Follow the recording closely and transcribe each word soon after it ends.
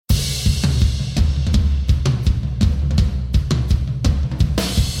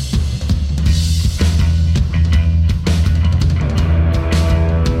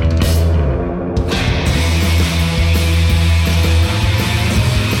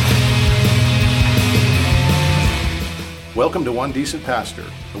Welcome to One Decent Pastor,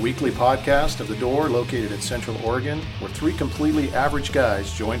 a weekly podcast of The Door located in Central Oregon, where three completely average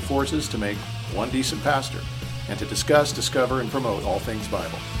guys join forces to make one decent pastor and to discuss, discover, and promote all things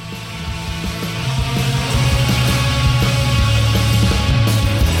Bible.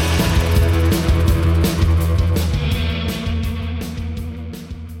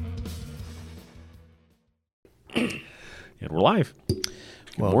 And we're live. Good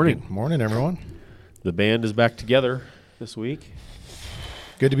morning. Good morning, everyone. The band is back together this week.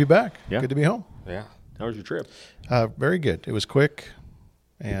 Good to be back. Yeah. Good to be home. Yeah. How was your trip? Very good. It was quick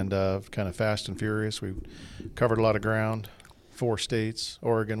and kind of fast and furious. We covered a lot of ground, 4 states,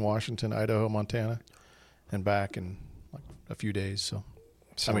 Oregon, Washington, Idaho, Montana, and back in like a few days. So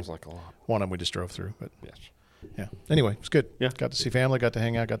Sounds like a lot. One of them we just drove through, but Yes. yeah. Anyway, it's good. Yeah. Got to see family, got to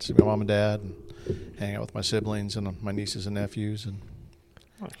hang out, got to see my mom and dad, and hang out with my siblings and my nieces and nephews, and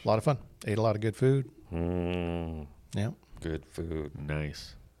Nice. a lot of fun. Ate a lot of good food. Yeah. Good food.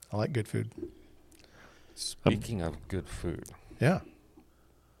 Nice. I like good food. Speaking of good food, Yeah.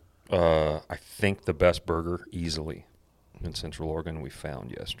 I think the best burger easily in Central Oregon we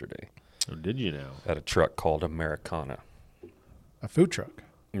found yesterday Oh, did you now? at a truck called Americana. A food truck.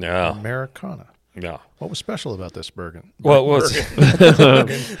 Yeah. Americana. Yeah. What was special about this burger? Well, it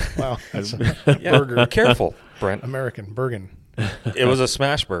was. Wow. That's a Yeah, burger. careful, Brent. American burger. It was a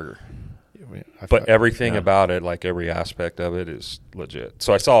smash burger. I But thought- everything Yeah. about it, like every aspect of it, is legit.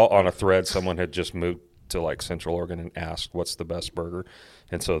 So I saw on a thread someone had just moved to like Central Oregon and asked, "What's the best burger?"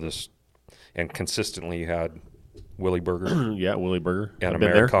 And so and consistently you had Willie Burger Yeah, Willie Burger. and I've been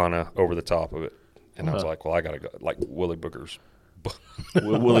there. Americana over the top of it, and I was like, "Well, I gotta go." Like Willie Burgers.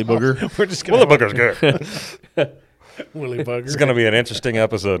 Willie Booger. we're just Willie gonna Burger's good. Willie Bugger. It's gonna be an interesting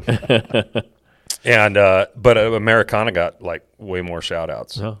episode. And but Americana got like way more shout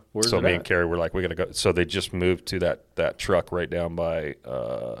outs. Oh, where's So it me at? and Carrie were like, we gotta go. So they just moved to that truck right down by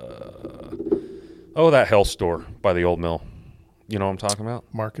that health store by the old mill. You know what I'm talking about?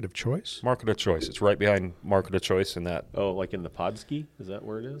 Market of choice. Market of Choice. It's right behind Market of Choice in that. Oh, like in the Podski? Is that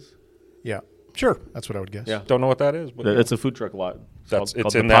where it is? Yeah. Sure. That's what I would guess. Yeah. Don't know what that is, but It's a food truck lot. It's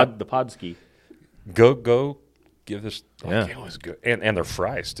called in the Podski. go give this. Yeah. It was good, and their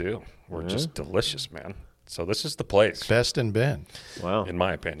fries too were just delicious, man. So this is the place, Best in Bend. Wow. in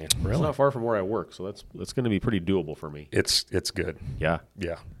my opinion. It's Really? not far from where I work, so that's going to be pretty doable for me. It's good. Yeah.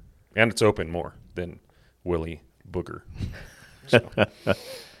 Yeah, and it's open more than Willie Booger. So,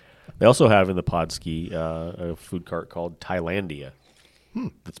 They also have in the Podski a food cart called Thailandia.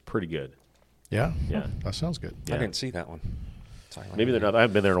 That's pretty good. Yeah. Yeah. That sounds good. I Yeah. didn't see that one. Thailand. Maybe they're not. I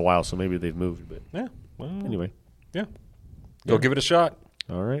haven't been there in a while, so maybe they've moved. But Yeah. Well, anyway, yeah. Go give it a shot.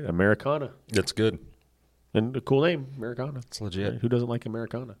 all right, Americana. It's good. And a cool name, Americana. It's legit. Who doesn't like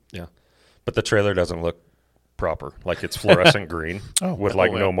Americana? Yeah, but the trailer doesn't look proper. Like it's fluorescent green with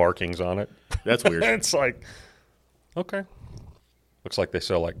like no markings on it. That's weird. It's like, okay. Looks like they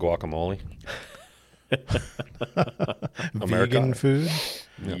sell like guacamole. Vegan Americana. food.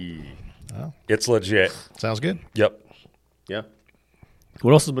 It's legit. Sounds good. Yep. Yeah.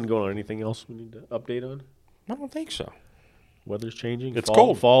 What else has been going on? Anything else we need to update on? I don't think so. Weather's changing. It's fall,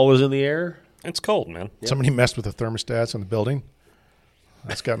 cold. Fall is in the air. It's cold, man. Somebody messed with the thermostats in the building.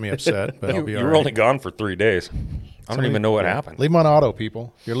 That's got me upset, but I'll You be were all right. only gone for 3 days. I don't even know what happened. Leave them on auto,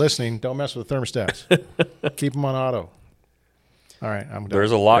 people. If you're listening, don't mess with the thermostats. Keep them on auto. All right. I'm done.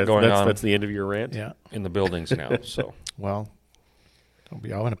 There's a lot going on That's the end of your rant. Yeah. in the buildings now. So Well, I'm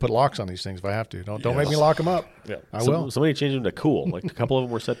going to put locks on these things if I have to. Don't make me lock them up. yeah. I will. Somebody changed them to cool. Like a couple of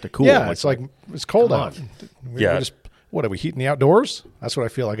them were set to cool. Yeah, I'm it's like it's cold come out. on. Yeah. We're just, what are we heating the outdoors? That's what I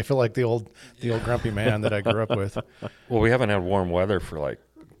feel like. I feel like the old grumpy man that I grew up with. Well, we haven't had warm weather for like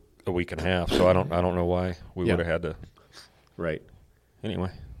a week and a half, so I don't know why we Yeah. would have had to. right. Anyway,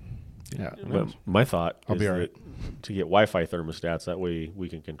 Yeah. But my thought I'll is be all right. that to get Wi-Fi thermostats, that way we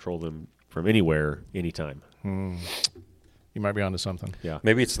can control them from anywhere, anytime. You might be onto something. Yeah.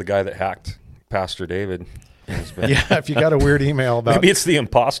 maybe it's the guy that hacked Pastor David. Yeah, if you got a weird email about Maybe it's the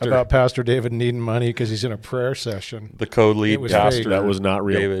imposter, Pastor David needing money because he's in a prayer session. the code lead It was pastor. fake. That was not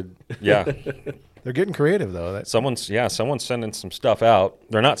real. David. Yeah, They're getting creative though. That's someone's sending some stuff out.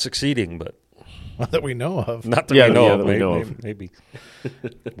 They're not succeeding, but that we know of. not that Yeah, we know yeah, of. that we Maybe, know maybe,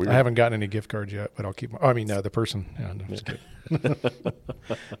 of. maybe. I haven't gotten any gift cards yet, but I'll keep. The person. Yeah, no, just kidding.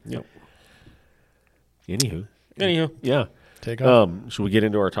 Yep. Anywho. Anywho, Yeah. Take on. Should we get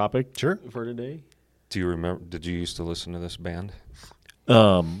into our topic Sure. for today? do you remember? Did you used to listen to this band?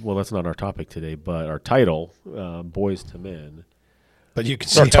 Well, that's not our topic today, but our title, Boys to Men. But you can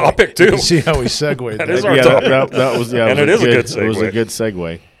It's our see topic, you too. can see how we segued. That there. is our Yeah, topic. that was yeah, And it was it is a good It was a segue. good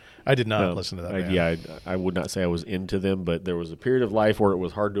segue. I did not listen to that band. I would not say I was into them, but there was a period of life where it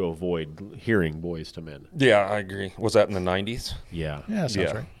was hard to avoid hearing Boys to Men. Yeah, I agree. Was that in the 90s? Yeah. Yeah,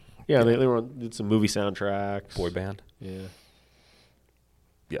 sounds right. Yeah, they did some movie soundtracks. Boy band? Yeah.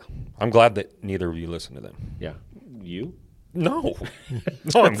 Yeah. I'm glad that neither of you listened to them. Yeah. You? No.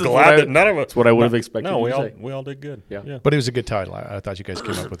 No, I'm glad that none of us. That's what I would have expected. No, you to say. we all did good. Yeah. But it was a good title. I thought you guys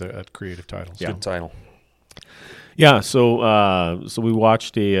came up with a creative title. So. Good title. Yeah, so we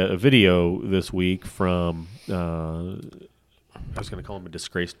watched a video this week from I was going to call him a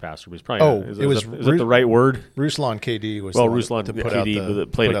disgraced pastor, but he's probably is that the right word? Ruslan KD was Ruslan to put KD out the,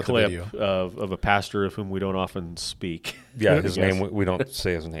 played put a out the clip video. of a pastor of whom we don't often speak. Yeah, his name. We don't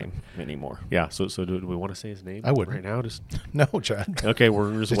say his name anymore. Yeah, so do we want to say his name? I wouldn't right now. Just No, Chad. okay.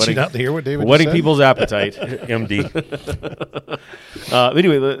 We're just Did wetting, you not hear what David wetting said? people's appetite. MD.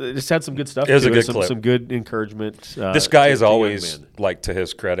 Anyway, just had some good stuff. It was a good some, clip. Some good encouragement. This guy to is young always, men. like, to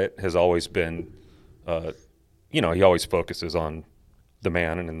his credit, has always been, he always focuses on the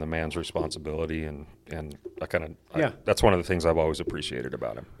man and the man's responsibility, and I kind of that's one of the things I've always appreciated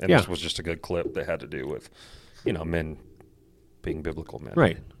about him. And this was just a good clip that had to do with, men being biblical men.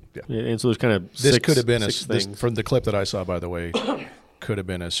 Right. Yeah. And so there's kind of This could have been things. from the clip that I saw, by the way, could have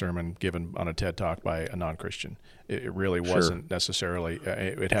been a sermon given on a TED Talk by a non-Christian. It really wasn't necessarily.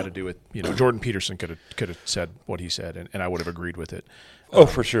 It had to do with Jordan Peterson could have said what he said, and I would have agreed with it. Oh,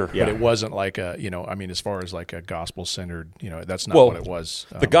 for sure. But it wasn't like as far as like a gospel centered, that's not Well, what it was.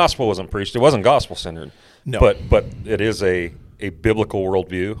 The gospel wasn't preached. It wasn't gospel centered. No. But it is a biblical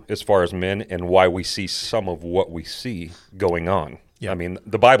worldview as far as men and why we see some of what we see going on. Yeah. I mean,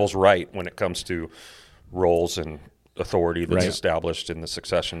 the Bible's right when it comes to roles and authority that's established in the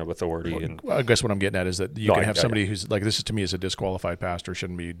succession of authority. And I guess what I'm getting at is that you can have somebody who's like, this is to me as a disqualified pastor,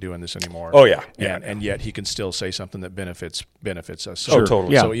 shouldn't be doing this anymore. Oh yeah, and yet he can still say something that benefits us. So, Oh,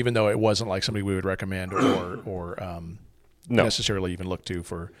 totally. So even though it wasn't like somebody we would recommend or necessarily even look to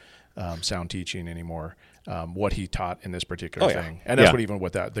for sound teaching anymore, what he taught in this particular thing, and that's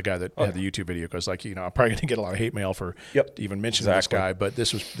what the guy that had the YouTube video goes like, I'm probably going to get a lot of hate mail for even mentioning this guy, but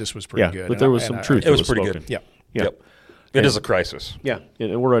this was pretty good. But there was some truth. It was pretty spoken. good. Yeah. Yep. It is a crisis. Yeah,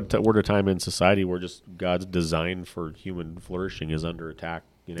 and we're at a time in society where just God's design for human flourishing is under attack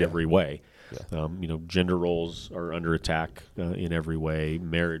in every way. Yeah. Gender roles are under attack in every way.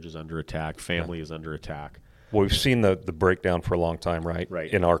 Marriage is under attack. Family is under attack. Well, we've seen the breakdown for a long time, right?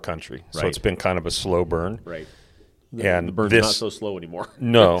 In our country. So it's been kind of a slow burn. Right. And the burn's not so slow anymore.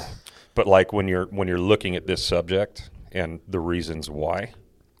 No. But like when you're looking at this subject and the reasons why,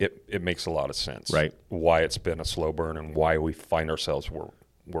 it makes a lot of sense. Right. Why it's been a slow burn and why we find ourselves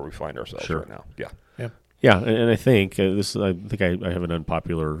where we find ourselves right now. Yeah. Yeah. Yeah, and I think I have an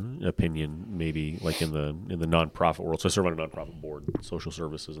unpopular opinion, maybe like in the nonprofit world. So I serve on a nonprofit board, social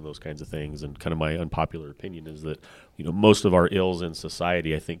services and those kinds of things. And kind of my unpopular opinion is that most of our ills in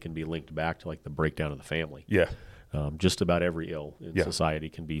society, I think, can be linked back to like the breakdown of the family. Yeah. Just about every ill in society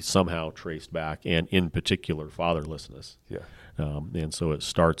can be somehow traced back, and in particular, fatherlessness. Yeah. And so it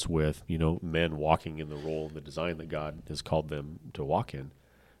starts with men walking in the role and the design that God has called them to walk in.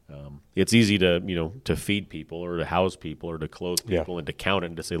 It's easy to feed people or to house people or to clothe people and to count it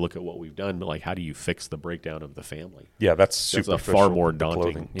and to say, look at what we've done. But like, how do you fix the breakdown of the family? Yeah, that's a far more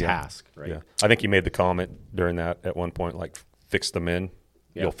daunting task, right? Yeah. I think you made the comment during that at one point, like, fix the men,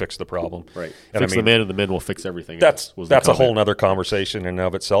 you'll fix the problem. Right. And fix the men and the men will fix everything that's else. That's a whole other conversation in and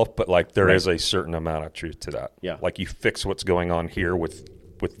of itself, but like there is a certain amount of truth to that. Yeah. Like you fix what's going on here with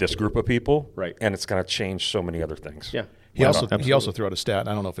this group of people, right? And it's going to change so many other things. Yeah. He also threw out a stat. And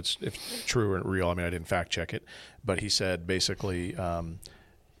I don't know if it's true or real. I mean, I didn't fact check it, but he said basically,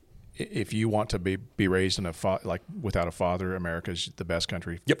 if you want to be raised in without a father, America's the best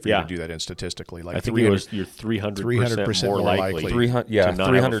country for you to do that in statistically. Like I think you're 300% more likely to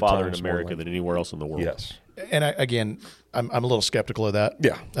not have a father in America than anywhere else in the world. Yes. And I'm a little skeptical of that.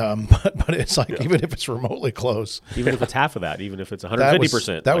 Yeah. But it's like even if it's remotely close, even if it's half of that, even if it's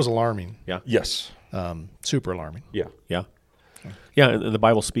 150%, that was alarming. Yeah. Yes. Super alarming. Yeah. Yeah. Yeah, and the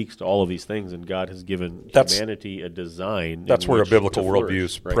Bible speaks to all of these things, and God has given humanity a design. That's where a biblical worldview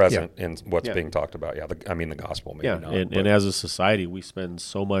is right? present in what's being talked about. Yeah, the gospel. Maybe not, and as a society, we spend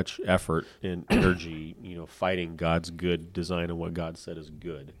so much effort and energy, fighting God's good design and what God said is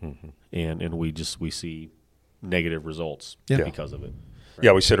good, and we see negative results because of it. Right?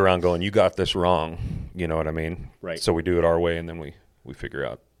 Yeah, we sit around going, "You got this wrong." You know what I mean? Right. So we do it our way, and then we figure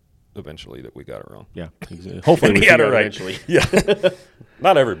out eventually that we got it wrong. Yeah, exactly. Hopefully we figure it out right eventually. Yeah,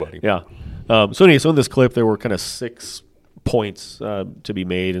 not everybody. Yeah. So in this clip, there were kind of 6 points to be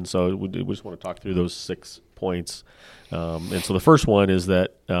made, and so we just want to talk through those 6 points. And so the first one is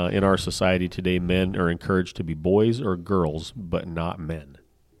that in our society today, men are encouraged to be boys or girls, but not men.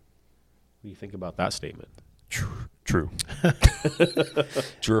 What do you think about that statement? True. True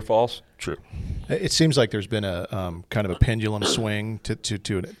or false? True. It seems like there's been a kind of a pendulum swing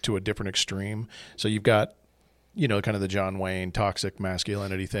to a different extreme. So you've got, kind of the John Wayne toxic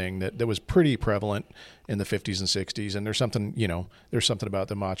masculinity thing that was pretty prevalent in the 50s and 60s. And there's something about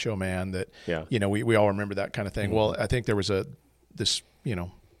the macho man that, we all remember that kind of thing. Mm-hmm. Well, I think there was this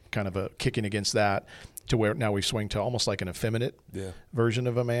kind of a kicking against that to where now we swing to almost like an effeminate version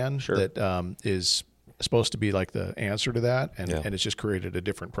of a man that is supposed to be like the answer to that, and it's just created a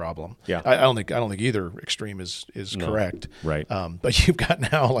different problem. Yeah, I don't think either extreme is correct. Right. But you've got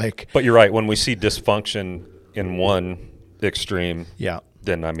now But you're right. When we see dysfunction in one extreme,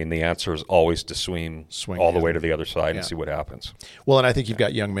 then the answer is always to swing all the way to the other side and see what happens. Well, and I think you've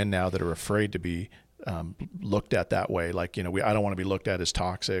got young men now that are afraid to be looked at that way. I don't want to be looked at as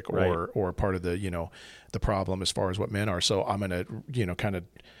toxic or part of the the problem as far as what men are. So I'm going to kind of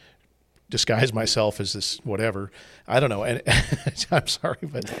disguise myself as this whatever. I don't know. And I'm sorry,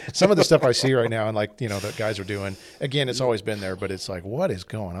 but some of the stuff I see right now and that guys are doing, again, it's always been there, but it's like, what is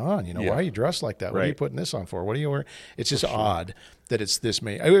going on? Why are you dressed like that? What are you putting this on for? What are you wearing? It's just odd that it's this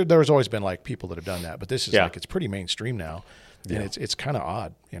there's always been people that have done that, but this is it's pretty mainstream now. And it's kind of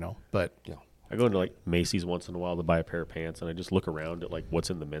odd, but I go into Macy's once in a while to buy a pair of pants, and I just look around at what's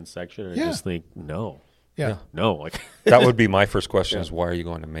in the men's section, and I just think, no. Yeah. No. That would be my first question is, why are you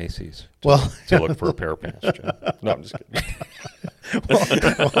going to Macy's to look for a pair of pants, Jim? No, I'm just kidding.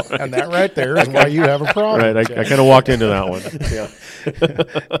 And that right there is why you have a problem. Right. I kind of walked into that one.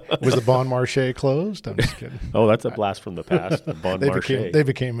 Yeah. Was the Bon Marché closed? I'm just kidding. Oh, that's a blast from the past. The Bon Marché. They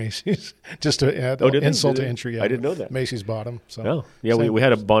became Macy's. Just to add insult to injury. I didn't know that. Macy's bought them. So. Oh. Yeah, we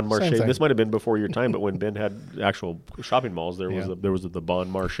had a Bon Marché. This might have been before your time, but when Ben had actual shopping malls, there was the Bon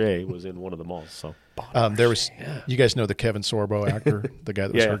Marché was in one of the malls. So. You guys know the Kevin Sorbo actor, the guy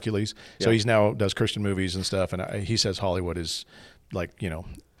that was Hercules. So he's now does Christian movies and stuff, and he says Hollywood is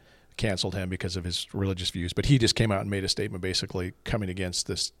canceled him because of his religious views. But he just came out and made a statement basically coming against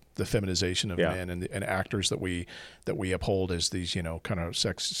the feminization of men and actors that we uphold as these kind of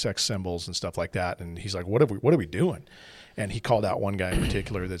sex symbols and stuff like that. And he's like, what are we doing? And he called out one guy in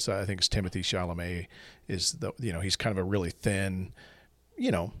particular that's I think it's Timothy Chalamet. He's kind of a really thin.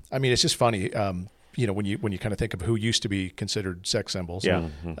 It's just funny. When you kind of think of who used to be considered sex symbols,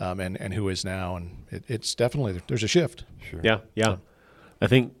 and who is now, and it's definitely there's a shift. Sure. Yeah. I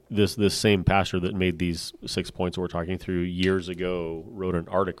think this same pastor that made these 6 points that we're talking through years ago wrote an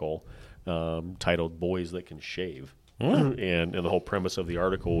article titled "Boys That Can Shave," and the whole premise of the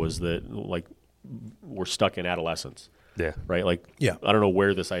article was that we're stuck in adolescence. Yeah. Right. I don't know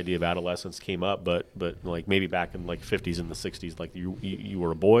where this idea of adolescence came up, but maybe back in 50s and the 60s, you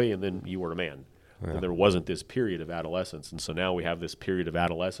were a boy and then you were a man. Yeah. And there wasn't this period of adolescence. And so now we have this period of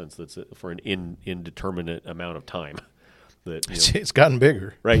adolescence that's for an indeterminate amount of time. It's gotten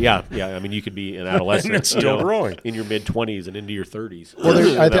bigger. Right, yeah. You could be an adolescent. It's still growing. In your mid-20s and into your 30s.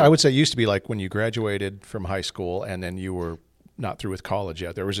 Well, I would say it used to be when you graduated from high school and then you were not through with college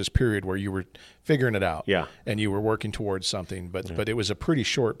yet. There was this period where you were figuring it out. Yeah. And you were working towards something, but it was a pretty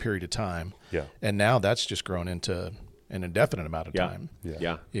short period of time. Yeah. And now that's just grown into an indefinite amount of time.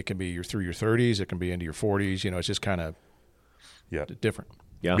 Yeah. It can be through your 30s. It can be into your 40s. It's just kind of different.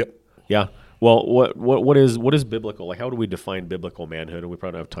 Yeah. Yep. Yeah. Well, what is biblical? How do we define biblical manhood? And we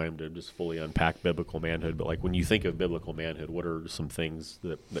probably don't have time to just fully unpack biblical manhood. But when you think of biblical manhood, what are some things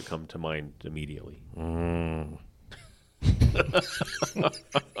that come to mind immediately?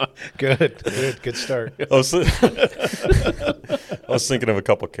 Good start. I was thinking of a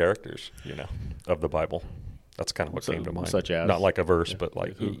couple of characters, of the Bible. That's kind of what came to mind. Such as? Not like a verse, but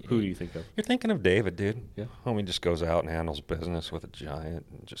who do you think of? You're thinking of David, dude. Yeah. Homie just goes out and handles business with a giant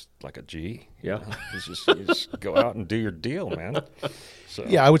and just like a G. Yeah. You just go out and do your deal, man. So.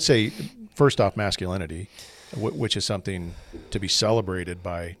 Yeah, I would say, first off, masculinity, which is something to be celebrated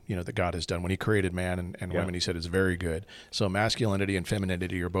by, that God has done. When he created man and women, he said it's very good. So masculinity and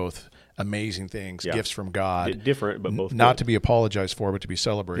femininity are both amazing things, gifts from God. Different, but both not good. to be apologized for, but to be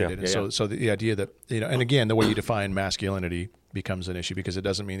celebrated. And so the idea that, and again, the way you define masculinity becomes an issue because it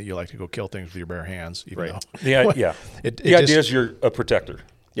doesn't mean that you like to go kill things with your bare hands. Even though, the idea is you're a protector.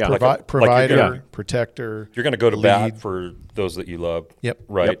 Yeah. provider, protector. You're going to go to lead. bat for those that you love. Yep.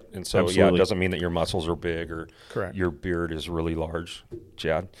 Right. Yep. And so, Absolutely. it doesn't mean that your muscles are big or Correct. your beard is really large,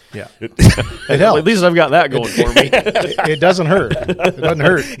 Chad. Yeah. It helps. At least I've got that going for me. It doesn't hurt. It doesn't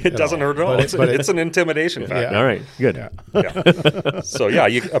hurt. It doesn't hurt at all. It's an intimidation factor. All right, good. Yeah. So,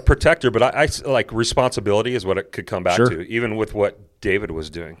 a protector, but I like responsibility is what it could come back Sure. to, even with what David was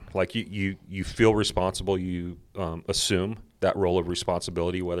doing. Like you feel responsible, you assume that role of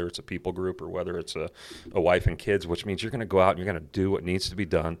responsibility, whether it's a people group or whether it's a wife and kids, which means you're going to go out and you're going to do what needs to be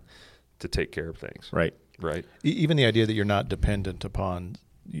done to take care of things. Right. Right. Even the idea that you're not dependent upon,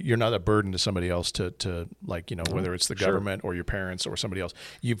 you're not a burden to somebody else to like, whether it's the government or your parents or somebody else.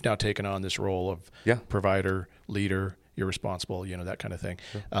 You've now taken on this role of provider, leader, you're responsible, that kind of thing.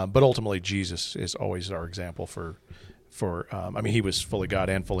 Sure. But ultimately, Jesus is always our example for he was fully God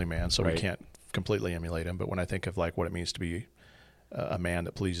and fully man, so we can't completely emulate him. But when I think of like what it means to be a man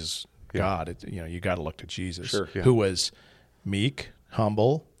that pleases God, you got to look to Jesus, who was meek,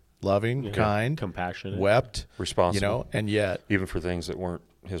 humble, loving, kind, compassionate, wept, responsible, and yet even for things that weren't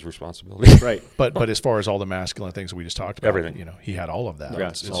his responsibility. Right. But as far as all the masculine things that we just talked about, everything, he had all of that.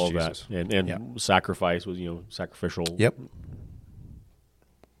 Yeah, all of that, and sacrifice was sacrificial. Yep.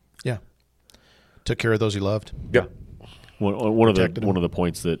 Yeah. Took care of those he loved. Yeah. One of the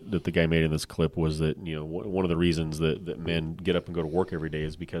points that the guy made in this clip was that one of the reasons that men get up and go to work every day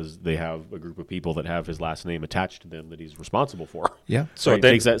is because they have a group of people that have his last name attached to them that he's responsible for. Yeah, so he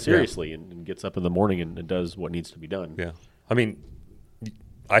takes that seriously and gets up in the morning and does what needs to be done. Yeah, I mean,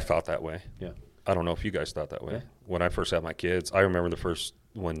 I thought that way. Yeah, I don't know if you guys thought that way. Yeah. When I first had my kids, I remember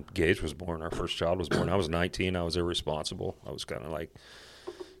when Gage was born, our first child was born. I was 19. I was irresponsible. I was kind of like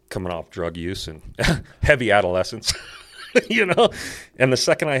coming off drug use and heavy adolescence. And the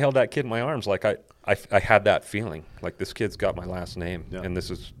second I held that kid in my arms, like I had that feeling, like this kid's got my last name, and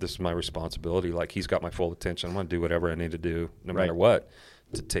this is my responsibility. Like he's got my full attention. I'm going to do whatever I need to do, no matter what,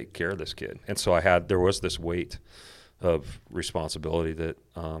 to take care of this kid. And so there was this weight of responsibility that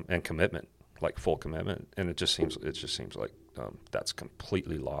and commitment, like full commitment, and it just seems like that's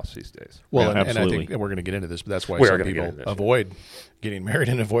completely lost these days. Well, and I think we're going to get into this, but that's why some people avoid getting married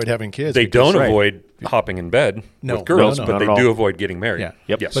and avoid having kids. They don't avoid hopping in bed with girls, but they do avoid getting married. Yeah.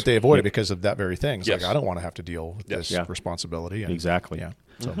 Yep. Yes. But they avoid it because of that very thing. It's Yes. like, I don't want to have to deal with this responsibility. And, exactly. Yeah.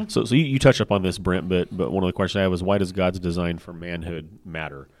 So you touch up on this, Brent, but one of the questions I have is, why does God's design for manhood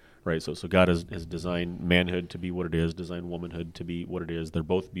matter? Right, so God has designed manhood to be what it is, designed womanhood to be what it is. They're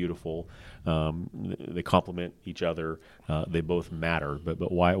both beautiful. They complement each other. They both matter.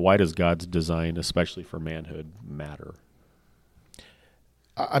 But why does God's design, especially for manhood, matter?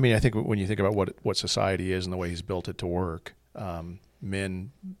 I mean, I think when you think about what society is and the way He's built it to work,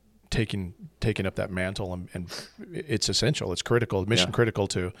 men taking up that mantle and it's essential. It's critical, mission critical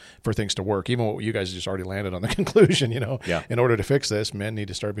for things to work. Even what you guys just already landed on the conclusion, in order to fix this, men need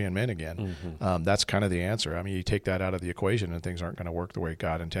to start being men again. Mm-hmm. That's kind of the answer. I mean, you take that out of the equation and things aren't going to work the way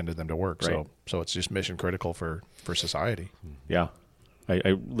God intended them to work. Right. So it's just mission critical for society. Yeah.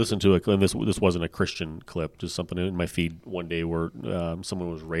 I listened to it, and this wasn't a Christian clip, just something in my feed one day where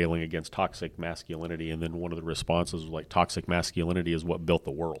someone was railing against toxic masculinity, and then one of the responses was like, toxic masculinity is what built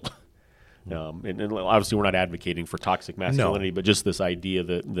the world. And obviously we're not advocating for toxic masculinity, but just this idea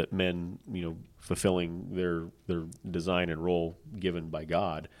that men, fulfilling their design and role given by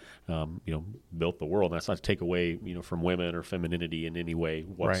God, built the world. And that's not to take away, from women or femininity in any way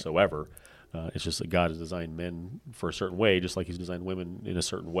whatsoever. Right. It's just that God has designed men for a certain way, just like He's designed women in a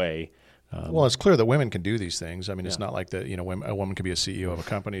certain way. Well, it's clear that women can do these things. I mean, it's not like that. A woman could be a CEO of a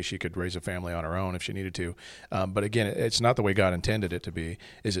company. She could raise a family on her own if she needed to. But again, it's not the way God intended it to be.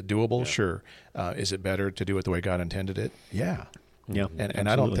 Is it doable? Yeah. Sure. Is it better to do it the way God intended it? Yeah. Yeah. And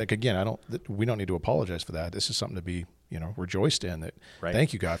I don't think we don't need to apologize for that. This is something to be rejoiced in. That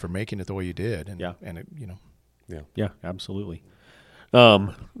thank you, God, for making it the way You did. And Yeah, absolutely.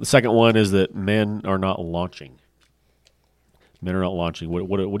 The second one is that men are not launching. Men are not launching.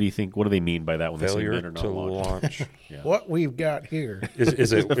 What do you think? What do they mean by that when Failure they say men are not launch? Yeah. What we've got here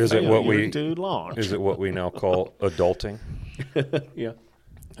is it what we to launch? Is it what we now call adulting? Yeah,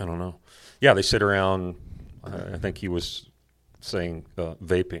 I don't know. Yeah, they sit around. I think he was saying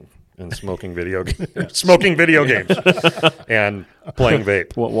vaping and smoking video games, and playing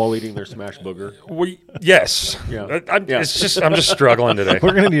vape while eating their smash booger. Yes. Yeah. I'm just struggling today.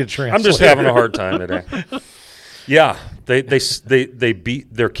 We're going to need a translator. I'm just having a hard time today. Yeah, they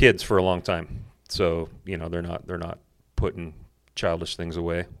beat their kids for a long time, so they're not putting childish things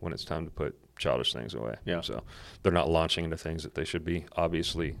away when it's time to put childish things away. Yeah, so they're not launching into things that they should be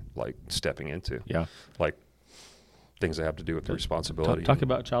obviously like stepping into. Yeah, like things that have to do with the responsibility. Talk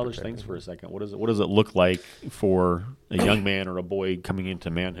about childish things for a second. What does it look like for a young man or a boy coming into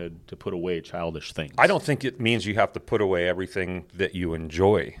manhood to put away childish things? I don't think it means you have to put away everything that you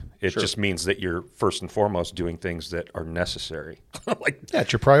enjoy. It Sure. just means that you're first and foremost doing things that are necessary. Yeah,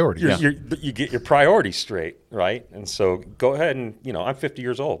 it's your priority. You get your priorities straight, right? And so go ahead and, I'm 50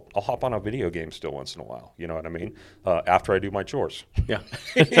 years old. I'll hop on a video game still once in a while. You know what I mean? After I do my chores. Yeah.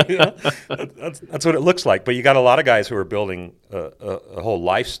 That's what it looks like. But you got a lot of guys who are building a whole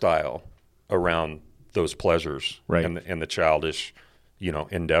lifestyle around those pleasures Right. and the childish,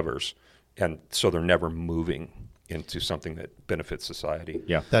 endeavors. And so they're never moving into something that benefits society.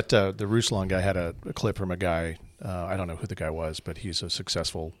 Yeah. That the Ruslan guy had a clip from a guy. I don't know who the guy was, but he's a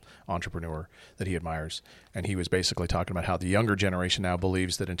successful entrepreneur that he admires, and he was basically talking about how the younger generation now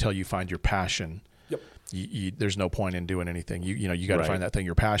believes that until you find your passion, Yep. there's no point in doing anything. You got to Right. find that thing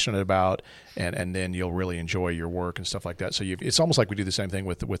you're passionate about, and then you'll really enjoy your work and stuff like that. So it's almost like we do the same thing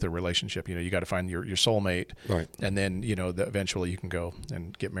with a relationship. You got to find your soulmate, Right. and then eventually you can go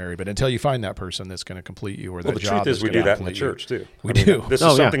and get married. But until you find that person that's going to complete you, or that Well, the job truth is we that's do gonna that in the complete you. church too. We do. This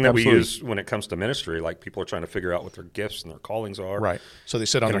Oh, is yeah, something that we absolutely. use when it comes to ministry. Like people are trying to figure out what their gifts and their callings are. Right. So they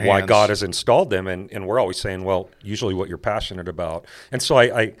sit on And their why hands. God has installed them. And we're always saying, well, usually what you're passionate about. And so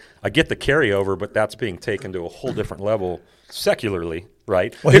I get the carryover, but that's being taken to a whole different level secularly,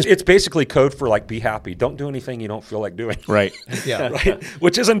 right? Well, It's basically code for be happy. Don't do anything you don't feel like doing. Right. Yeah. Right?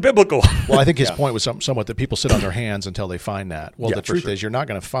 Which isn't biblical. Well, I think his point was somewhat that people sit on their hands until they find that. Well, Yeah, the for truth sure. is you're not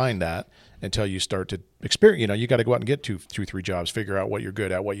going to find that until you start to experience. You got to go out and get two, 3 jobs, figure out what you're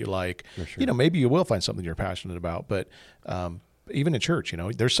good at, what you like. Maybe you will find something you're passionate about, but even in church,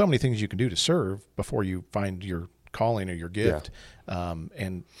 there's so many things you can do to serve before you find your calling or your gift.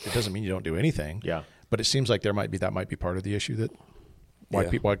 And it doesn't mean you don't do anything. Yeah. But it seems like that might be part of the issue that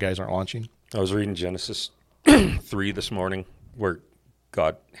why guys aren't launching. I was reading Genesis 3 this morning where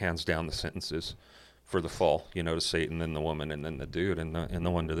God hands down the sentences for the fall, to Satan, then the woman, and then the dude. And the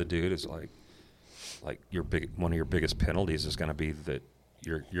one to the dude is like one of your biggest penalties is going to be that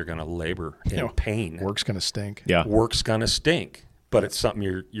you're going to labor in pain. Work's going to stink. Yeah. Work's going to stink, but it's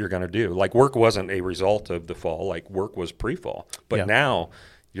something you're going to do. Like work wasn't a result of the fall. Like work was pre-fall. But now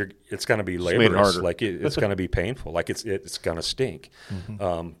it's going to be made laborious. harder. Like it's going to be painful. Like it's going to stink.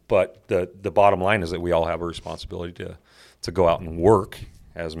 But the bottom line is that we all have a responsibility to go out and work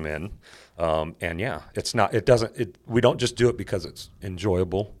as men. We don't just do it because it's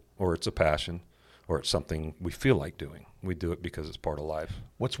enjoyable or it's a passion or it's something we feel like doing. We do it because it's part of life.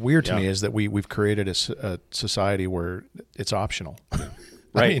 What's weird to Yeah. me is that we've created a society where it's optional.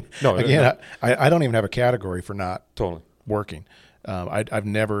 Right. I don't even have a category for not Totally. working. I've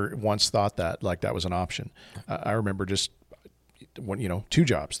never once thought that that was an option. I remember just 2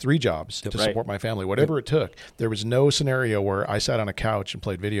 jobs, 3 jobs to Right. support my family, whatever it took. There was no scenario where I sat on a couch and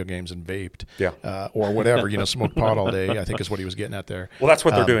played video games and vaped, or whatever. Smoked pot all day. I think is what he was getting at there. Well, that's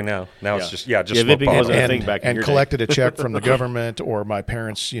what they're doing now. Now it's just smoke vaping pot. wasn't a thing back in and your day. collected a check from the government, or my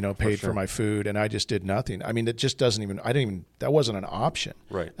parents, paid for my food, and I just did nothing. I mean, it just doesn't even. That wasn't an option.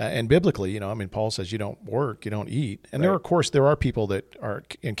 Right. And biblically, Paul says you don't work, you don't eat, and there are people that are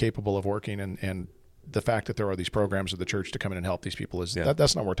incapable of working, and the fact that there are these programs of the church to come in and help these people that's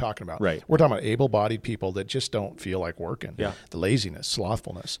not what we're talking about. Right. We're talking about able-bodied people that just don't feel like working. Yeah. The laziness,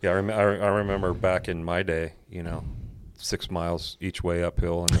 slothfulness. Yeah, I remember back in my day, 6 miles each way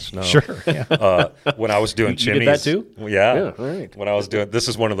uphill in the snow. Sure. Yeah. When I was doing You chimneys. did that too? Yeah. Yeah, all right. When I was doing, this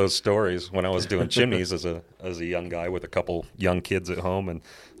is one of those stories. When I was doing chimneys as a young guy with a couple young kids at home, and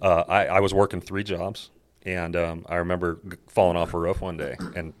I was working 3 jobs, and I remember falling off a roof one day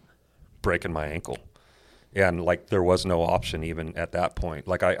and breaking my ankle. And there was no option even at that point.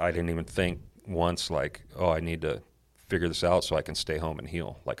 I didn't even think once I need to figure this out so I can stay home and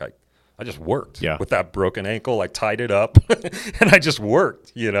heal. I just worked with that broken ankle. I tied it up and I just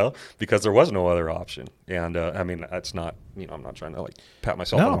worked, because there was no other option. And that's not, I'm not trying to pat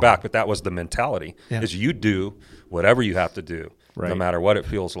myself on the back, but that was the mentality is you do whatever you have to do, no matter what it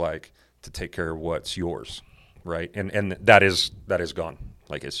feels like, to take care of what's yours. Right. And that is gone.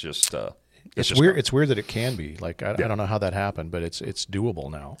 It's just, It's weird. It's weird that it can be. I don't know how that happened, but it's doable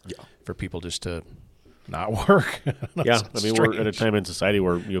now for people just to not work. Yeah, we're at a time in society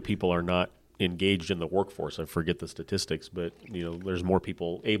where people are not engaged in the workforce. I forget the statistics, but there's more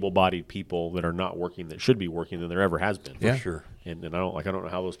people, able-bodied people, that are not working that should be working than there ever has been. Yeah. For sure. And I don't know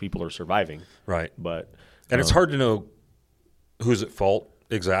how those people are surviving. Right. But it's hard to know who's at fault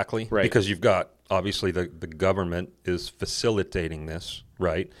exactly, right? Because you've got obviously the government is facilitating this,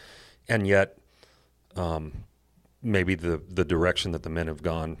 right? And yet, maybe the direction that the men have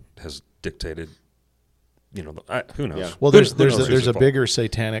gone has dictated who knows? Yeah. Well, Who there's knows who's a involved? bigger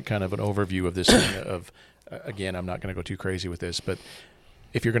satanic kind of an overview of this thing of, again, I'm not going to go too crazy with this, but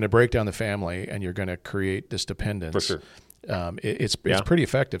if you're going to break down the family and you're going to create this dependence, For sure. It's pretty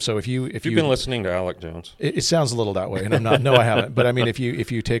effective. So if You've been listening to Alec Jones. it sounds a little that way, and I'm not. No, I haven't. But I mean, if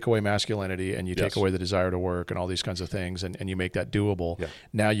you take away masculinity and you take Yes. away the desire to work and all these kinds of things, and you make that doable, Yeah.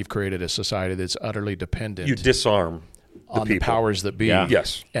 now you've created a society that's utterly dependent You disarm on the people. powers that be. Yeah.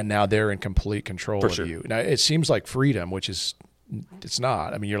 Yes. And now they're in complete control For of sure. you. Now it seems like freedom, which is. It's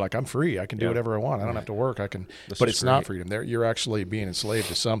not. I mean, you're like, I'm free. I can do Yeah. whatever I want. I don't have to work. I can. This But is it's not great. freedom. You're actually being enslaved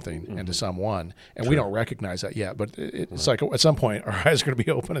to something and to someone, and we True. don't recognize that yet. But it's like at some point our eyes are going to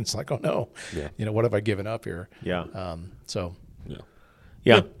be open. And it's like, oh no, Yeah. what have I given up here? Yeah. So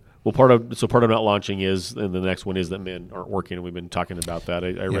Yeah. Well, part of not launching is, and the next one is that men aren't working, and we've been talking about that.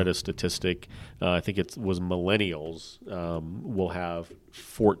 I read a statistic. I think it was millennials will have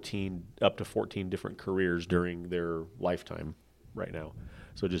up to 14 different careers during their lifetime right now.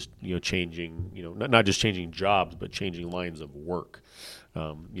 So just changing, not just changing jobs, but changing lines of work,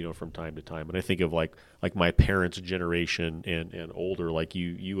 from time to time. And I think of like my parents' generation and older, like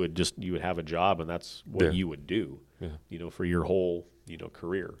you would have a job, and that's what Yeah. you would do, for your whole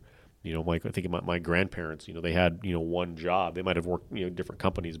career. Like I think of my grandparents, they had, one job. They might have worked, different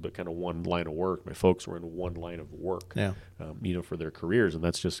companies, but kind of one line of work. My folks were in one line of work, Yeah. for their careers. And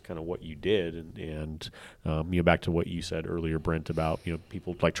that's just kind of what you did. And back to what you said earlier, Brent, about,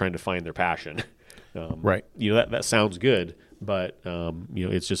 people like trying to find their passion. Right. That sounds good, but,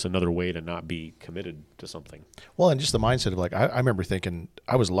 it's just another way to not be committed to something. Well, and just the mindset of like, I remember thinking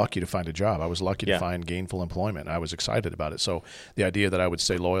I was lucky to find a job. I was lucky Yeah. to find gainful employment. I was excited about it. So the idea that I would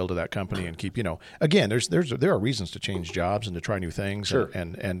stay loyal to that company and keep, again, there are reasons to change jobs and to try new things. Sure.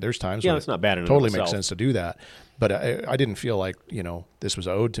 And there's times Yeah, when it's not bad in and of totally makes itself. sense to do that. But I didn't feel like, this was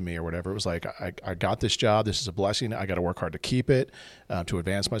owed to me or whatever. It was like, I got this job. This is a blessing. I got to work hard to keep it, to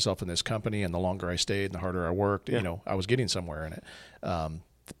advance myself in this company. And the longer I stayed and the harder I worked, I was getting somewhere in it.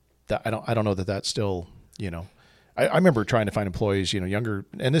 That I don't know that that's still, I remember trying to find employees, younger,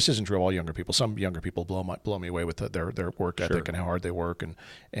 and this isn't true of all younger people. Some younger people blow me away with their work ethic and how hard they work,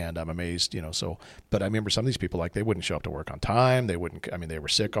 and I'm amazed, So, but I remember some of these people, like they wouldn't show up to work on time. They wouldn't. I mean, they were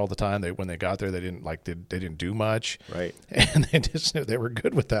sick all the time. When they got there, they didn't do much, Right. And they were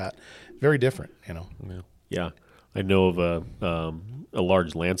good with that. Very different, Yeah. I know of a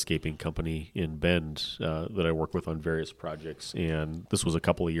large landscaping company in Bend that I work with on various projects, and this was a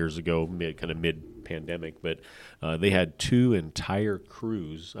couple of years ago, mid-pandemic, but they had 2 entire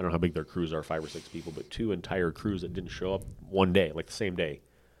crews. I don't know how big their crews are, 5 or 6 people, but 2 entire crews that didn't show up one day, like the same day.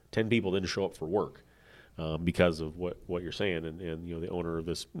 10 people didn't show up for work because of what you're saying, and the owner of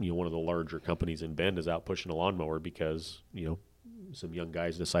this, one of the larger companies in Bend is out pushing a lawnmower because some young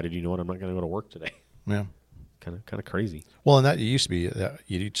guys decided, I'm not going to go to work today. Yeah. Kind of crazy. Well, and that it used to be that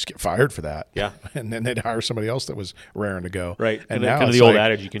you just get fired for that. Yeah. And then they'd hire somebody else that was raring to go. Right. And now kind of it's the old like-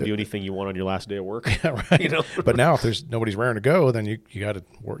 adage, you can do anything you want on your last day of work. Yeah, right. But now if there's nobody's raring to go, then you got to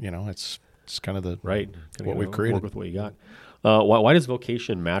work, it's kind of the Right. what we've created. Work with what you got. Why does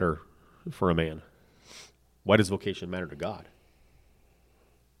vocation matter for a man? Why does vocation matter to God?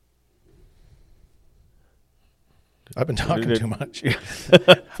 I've been talking too much. I feel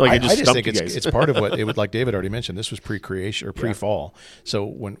like I just just stumped think you guys. it's part of what it would, like David already mentioned. This was pre-creation or pre-fall. So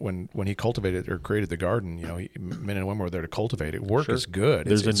when he cultivated or created the garden, men and women were there to cultivate it. Work is good.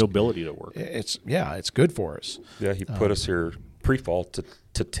 There's It's a nobility to work. it's good for us. Yeah, he put us here pre-fall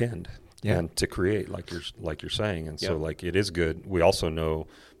to tend Yeah. and to create, like you're saying, and so Yeah. like it is good. We also know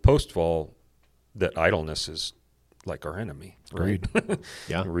post-fall that idleness is like our enemy. Right?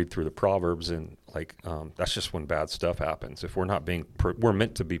 Yeah. Read through the Proverbs, and like that's just when bad stuff happens. If we're not being, we're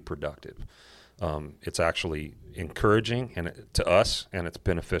meant to be productive. It's actually encouraging to us, and it's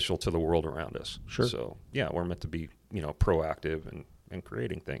beneficial to the world around us. Sure. So yeah, we're meant to be proactive and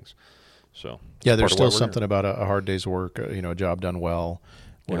creating things. So Yeah, it's there's part of still why we're something about a hard day's work, a job done well,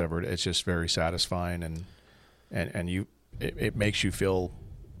 whatever. It's just very satisfying, and it makes you feel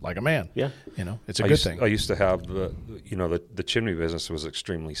like a man. Yeah. It's a good thing. I used to have the chimney business was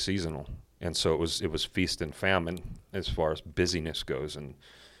extremely seasonal, and so it was feast and famine as far as busyness goes, and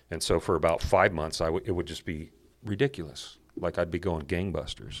so for about 5 months it would just be ridiculous. Like I'd be going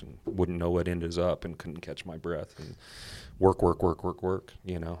gangbusters and wouldn't know what end is up and couldn't catch my breath and work,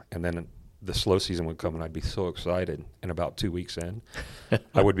 and then the slow season would come and I'd be so excited, and about 2 weeks in,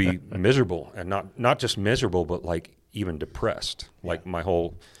 I would be miserable, and not just miserable, but like even depressed. Like my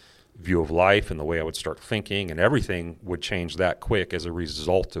whole view of life and the way I would start thinking and everything would change that quick as a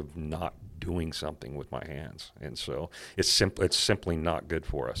result of not doing something with my hands. And so it's simply not good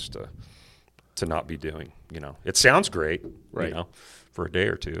for us to not be doing. It sounds great, Right. For a day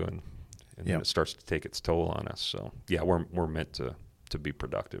or two, and Yeah. then it starts to take its toll on us. So yeah, we're meant to be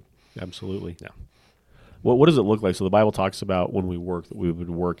productive. Absolutely. Yeah. What does it look like? So the Bible talks about when we work that we would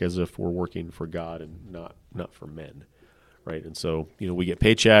work as if we're working for God and not for men, right? And so we get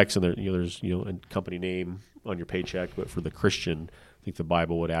paychecks, and there's a company name on your paycheck, but for the Christian, I think the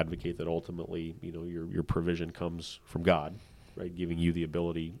Bible would advocate that ultimately your provision comes from God, right? Giving you the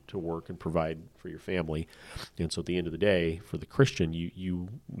ability to work and provide for your family. And so at the end of the day, for the Christian,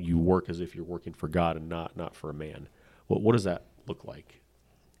 you work as if you're working for God and not for a man. What does that look like?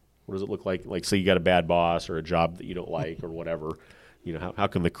 What does it look like? Like, say you got a bad boss or a job that you don't like or whatever. How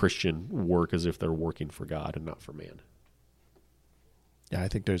can the Christian work as if they're working for God and not for man? Yeah, I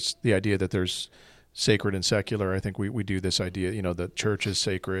think there's the idea that there's sacred and secular. I think we do this idea, the church is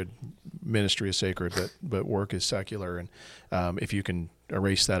sacred, ministry is sacred, but work is secular. And if you can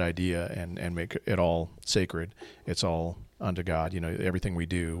erase that idea and make it all sacred, it's all unto God. Everything we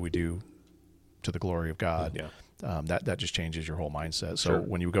do to the glory of God. Yeah. That just changes your whole mindset. So Sure.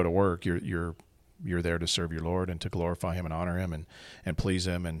 when you go to work, you're there to serve your Lord and to glorify Him and honor Him and please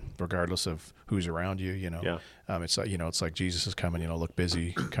Him, and regardless of who's around you, Yeah. it's like it's like Jesus is coming, look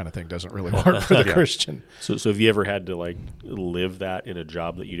busy kind of thing doesn't really work for the Yeah. Christian. So have you ever had to live that in a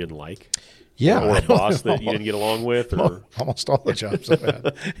job that you didn't like? Yeah, Or I a don't boss know. that you didn't get along with? Or Almost all the jobs I've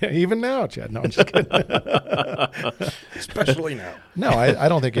had, even now, Chad. No, I'm just kidding. Especially now. No, I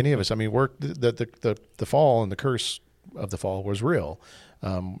don't think any of us. I mean, work the fall and the curse of the fall was real.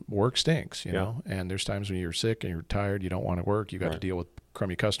 Work stinks, know, and there's times when you're sick and you're tired, you don't want to work, you got to deal with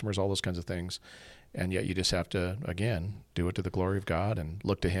crummy customers, all those kinds of things, and yet you just have to again do it to the glory of God and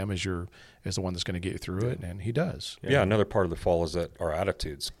look to Him as the one that's going to get you through it, and He does. Yeah, another part of the fall is that our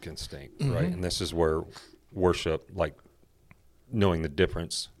attitudes can stink, right? And this is where worship, like knowing the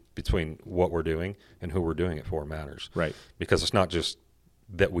difference between what we're doing and who we're doing it for, matters. Right. Because it's not just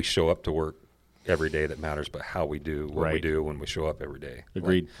that we show up to work every day that matters, but how we do what we Right. do when we show up every day.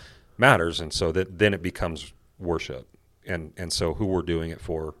 Agreed. Matters, and so then it becomes worship. And so who we're doing it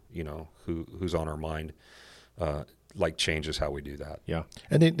for, who's on our mind, changes how we do that. Yeah.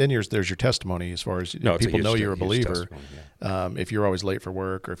 And then there's your testimony as far as No, it's a people huge know you're a huge believer. testimony, yeah. If you're always late for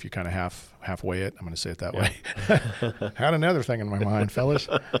work, or if you kind of halfway it, I'm going to say it that way. Had another thing in my mind, fellas.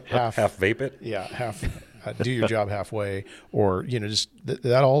 Half vape it? Yeah, half. Do your job halfway, or just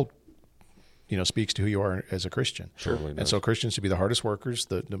that all. Speaks to who you are as a Christian. Totally And does. so Christians should be the hardest workers,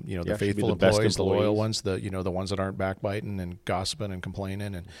 the should be faithful the best employees, the loyal employees. ones, the ones that aren't backbiting and gossiping and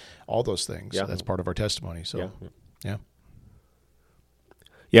complaining and all those things. Yeah. That's part of our testimony. So, yeah.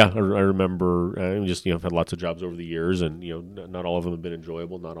 Yeah, I remember I've had lots of jobs over the years, and not all of them have been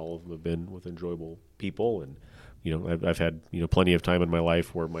enjoyable. Not all of them have been with enjoyable people, and I've had plenty of time in my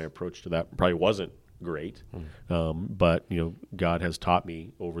life where my approach to that probably wasn't great, but God has taught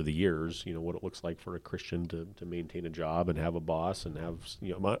me over the years what it looks like for a Christian to maintain a job and have a boss and have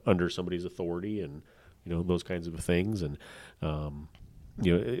under somebody's authority and those kinds of things, and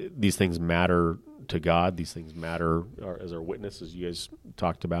these things matter to God. These things matter as our witness, as you guys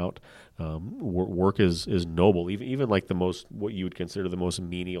talked about. Work is noble, even like the most, what you would consider the most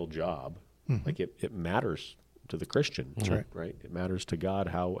menial job. Like it matters to the Christian. That's right. Right? It matters to God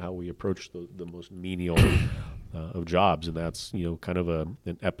how we approach the most menial of jobs, and that's kind of an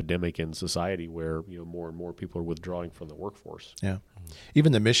epidemic in society where more and more people are withdrawing from the workforce. Yeah.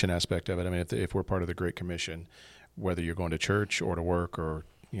 Even the mission aspect of it. I mean, if we're part of the Great Commission, whether you're going to church or to work or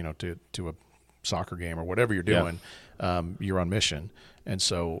to a soccer game or whatever you're doing, you're on mission. And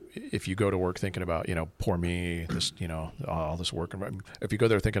so if you go to work thinking about, poor me, this, all this work, if you go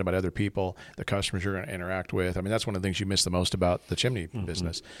there thinking about other people, the customers you're going to interact with, I mean, that's one of the things you miss the most about the chimney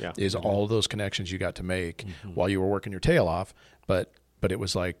business is all those connections you got to make while you were working your tail off. But it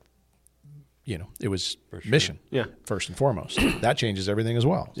was like, it was mission first and foremost. That changes everything as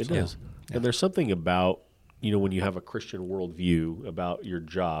well. It does. Yeah. And there's something about, when you have a Christian worldview about your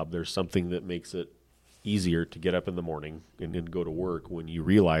job, there's something that makes it easier to get up in the morning and go to work when you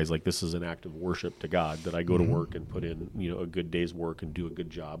realize like this is an act of worship to God, that I go to work and put in a good day's work and do a good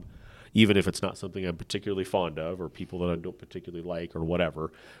job, even if it's not something I'm particularly fond of or people that I don't particularly like or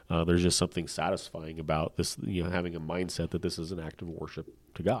whatever. There's just something satisfying about this, having a mindset that this is an act of worship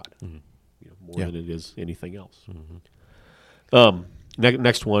to God, more than it is anything else.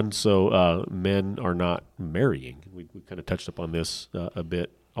 Next one. So men are not marrying. We kind of touched upon this a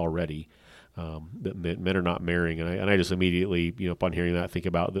bit already. That men are not marrying, and I just immediately, upon hearing that, think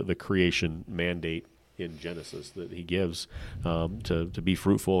about the creation mandate in Genesis that he gives to be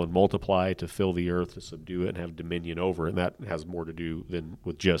fruitful and multiply, to fill the earth, to subdue it, and have dominion over it. And that has more to do than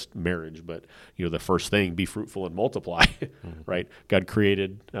with just marriage. But the first thing, be fruitful and multiply, right? God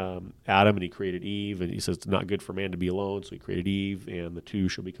created Adam and he created Eve, and he says it's not good for man to be alone, so he created Eve, and the two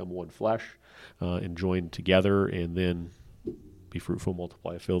shall become one flesh and joined together, and then be fruitful,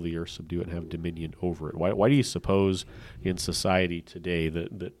 multiply, fill the earth, subdue it, and have dominion over it. Why do you suppose in society today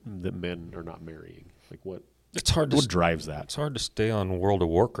that men are not marrying? Like what drives that? It's hard to stay on World of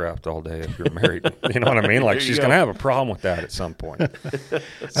Warcraft all day if you're married. You know what I mean? Like she's going to have a problem with that at some point.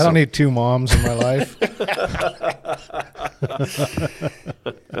 I don't need 2 moms in my life.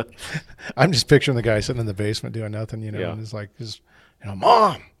 I'm just picturing the guy sitting in the basement doing nothing, and it's like,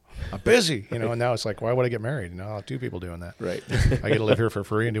 Mom, I'm busy, and now it's like, why would I get married? I'll have 2 people doing that. Right. I get to live here for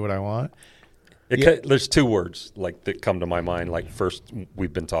free and do what I want. There's 2 words like that come to my mind. Like first,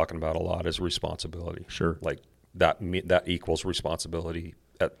 we've been talking about a lot is responsibility. Sure. Like that equals responsibility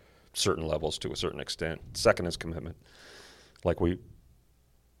at certain levels to a certain extent. Second is commitment. Like we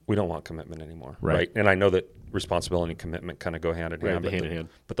don't want commitment anymore, right? And I know that responsibility and commitment kind of go hand in hand, hand in hand.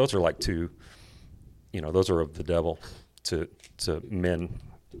 But those are like 2. Those are of the devil to men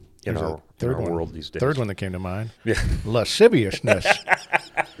in our world these days. Third one that came to mind. Yeah. Lasciviousness.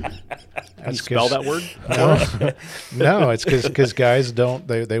 Can you spell that word? No, it's because guys don't.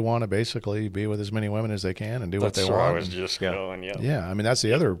 They want to basically be with as many women as they can and do what they want. I was just going. Yeah. Yeah, I mean that's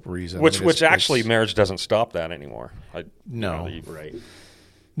the other reason. Which actually marriage doesn't stop that anymore. No. Right.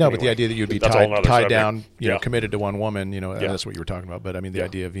 No, Anyway, but the idea that you'd be that's a whole nother tied subject. down, Yeah. committed to one woman, that's what you were talking about. But I mean, the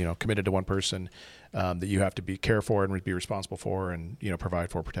idea of committed to one person that you have to care for and be responsible for, and provide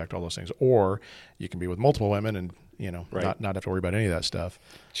for, protect, all those things. Or you can be with multiple women and not have to worry about any of that stuff.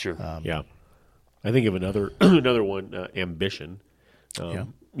 Sure. Yeah. I think of another one, ambition.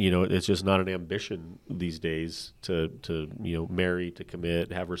 It's just not an ambition these days to marry, to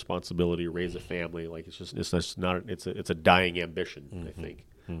commit, have responsibility, raise a family. Like it's a dying ambition, I think,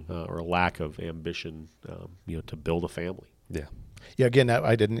 or a lack of ambition, to build a family. Yeah. Yeah. Again,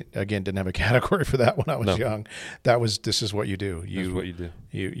 I didn't have a category for that when I was young. This is what you do. This is what you do.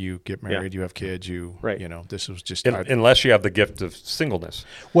 You get married. You have kids. Right. This was just Unless you have the gift of singleness.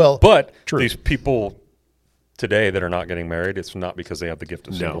 Well, but true. These people today that are not getting married, it's not because they have the gift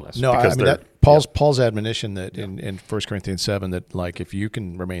of singleness. No, because Paul's admonition that in 1 Corinthians 7 that like if you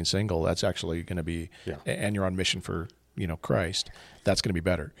can remain single, that's actually going to be, and you're on mission for Christ, that's going to be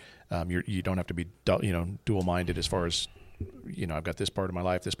better. You don't have to be dual minded as far as I've got this part of my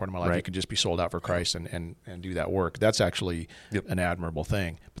life, Right. You can just be sold out for Christ and do that work. That's actually an admirable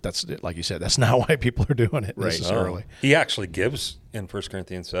thing. But that's, like you said, that's not why people are doing it necessarily. He actually gives in 1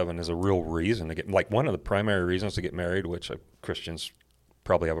 Corinthians 7 as a real reason to get, like one of the primary reasons to get married, which Christians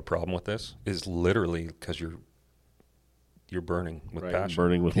probably have a problem with this, is literally because you're burning with passion.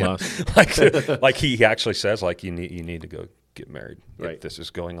 Burning with lust. like he actually says, like you need to go get married if this is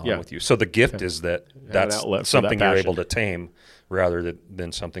going on with you. So the gift is that's something you're able to tame rather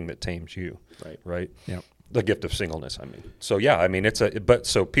than something that tames you. Right. Yeah. The gift of singleness. I mean, so I mean,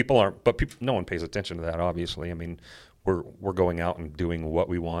 no one pays attention to that. Obviously, I mean, we're going out and doing what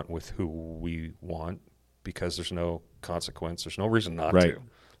we want with who we want because there's no consequence. There's no reason not to.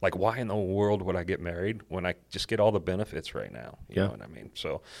 Like, why in the world would I get married when I just get all the benefits right now? You know what I mean?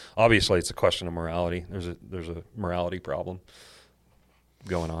 So obviously it's a question of morality. There's a morality problem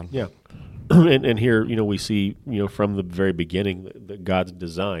going on. Yeah. and here, we see, from the very beginning that God's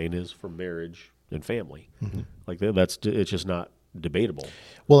design is for marriage and family. Mm-hmm. Like it's just not debatable.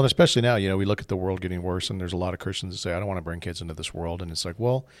 Well, and especially now, we look at the world getting worse and there's a lot of Christians that say, I don't want to bring kids into this world. And it's like,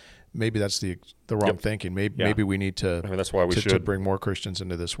 well, maybe that's the wrong thinking. Maybe we need to. I mean, that's why we should bring more Christians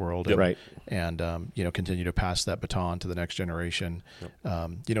into this world, and continue to pass that baton to the next generation.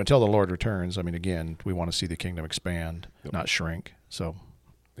 Until the Lord returns. I mean, again, we want to see the kingdom expand, not shrink. So,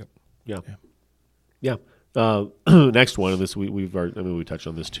 next one, and this we touched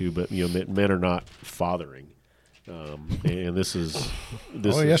on this too, but men are not fathering. And this is.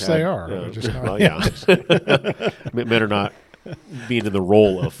 Yes, they are. Men are not being in the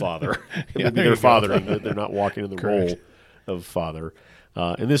role of father. Maybe they're fathering, but they're not walking in the role of father.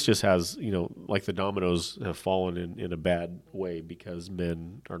 And this just has, like the dominoes have fallen in a bad way because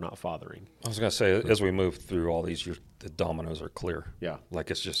men are not fathering. I was going to say, as we move through all these, the dominoes are clear. Yeah. Like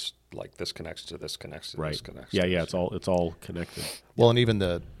it's just like this connects to this connects to this connects. Yeah, it's all connected. Well, and even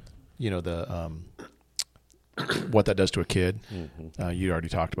the what that does to a kid. You already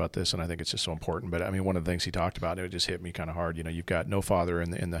talked about this, and I think it's just so important. But I mean, one of the things he talked about, and it just hit me kind of hard. You've got no father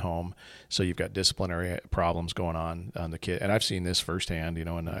in the home, so you've got disciplinary problems going on the kid. And I've seen this firsthand.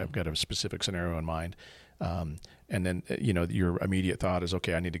 And I've got a specific scenario in mind. And then your immediate thought is,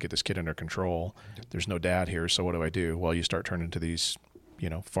 okay, I need to get this kid under control. There's no dad here, so what do I do? Well, you start turning to these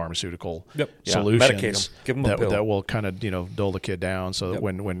pharmaceutical solutions. Medicate them. Give them a pill. That will kind of dull the kid down. So that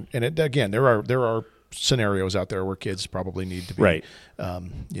when again, there are scenarios out there where kids probably need to be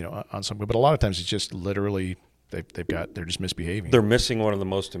on something, but a lot of times it's just literally they're just misbehaving. They're missing one of the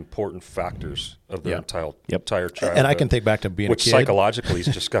most important factors of their entire childhood. And I can think back to being a kid, which psychologically is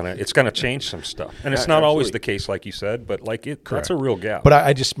just gonna change some stuff. And it's not always the case, like you said, but that's a real gap. But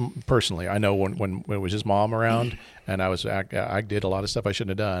I just personally, I know when it was his mom around, and I did a lot of stuff I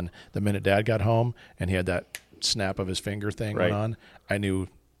shouldn't have done. The minute Dad got home and he had that snap of his finger thing going on, I knew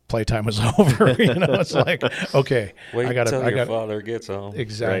playtime was over. It's like, okay, wait until your father gets home.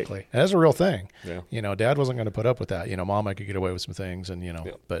 Exactly. Right. And that's a real thing. Yeah. Dad wasn't going to put up with that. Mom, I could get away with some things, and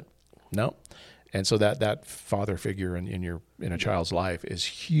but no. And so that father figure in a child's life is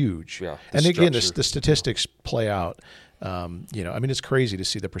huge. Yeah. And again, the statistics play out. I mean, it's crazy to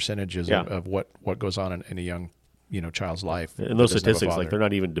see the percentages of what goes on in a young child's life. And those statistics, they're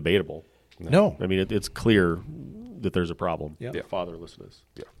not even debatable. No. I mean, it's clear that there's a problem. Yeah. Fatherlessness.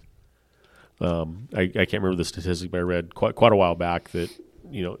 Yeah. I can't remember the statistic, but I read quite a while back that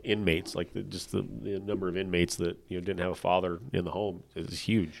inmates, like the number of inmates that didn't have a father in the home is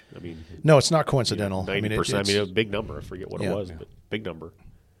huge. I mean, no, it's not coincidental. 90%. I mean, a big number. I forget what it was, but big number.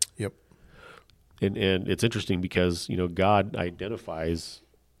 Yep. And it's interesting because God identifies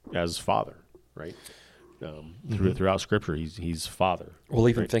as Father, right? Throughout Scripture, He's Father. We'll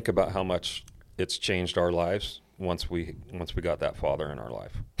even think about how much it's changed our lives once we got that father in our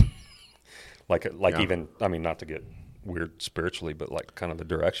life. Even, I mean, not to get weird spiritually, but like kind of the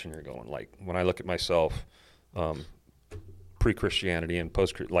direction you're going. Like when I look at myself, pre-Christianity and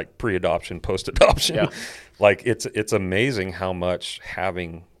pre-adoption, post-adoption, like it's amazing how much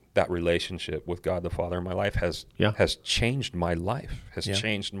having that relationship with God the Father in my life has changed my life, has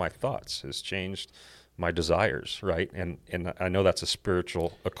changed my thoughts, has changed my desires, right? And I know that's a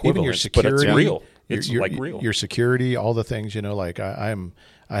spiritual equivalent, even your security, but it's real. It's real. Your security, all the things, like I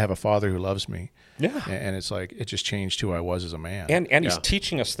have a father who loves me. Yeah. And it's like, it just changed who I was as a man. And he's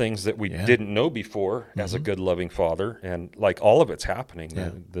teaching us things that we didn't know before as a good, loving father. And like all of it's happening,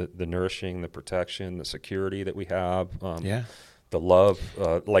 the nourishing, the protection, the security that we have, the love,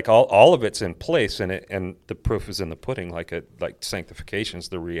 like all of it's in place, and the proof is in the pudding, like sanctification is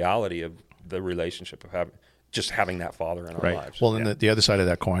the reality of the relationship of having that father in our lives. Well, and the other side of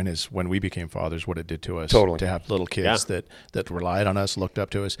that coin is when we became fathers, what it did to us. Totally. To have little kids that relied on us, looked up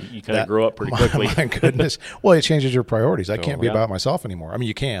to us. You kind of grow up pretty quickly. My goodness. Well, it changes your priorities. I can't be about myself anymore. I mean,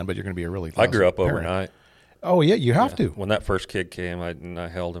 you can, but you're going to be a really I grew up parent. overnight. Oh, yeah, you have to. When that first kid came, I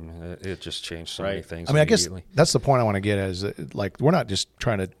held him. It just changed so many things. I mean, I guess that's the point I want to get at is like we're not just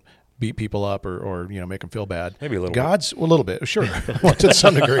trying to beat people up or make them feel bad. Maybe a little bit. A little bit, sure. Well, to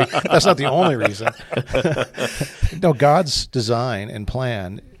some degree. That's not the only reason. No, God's design and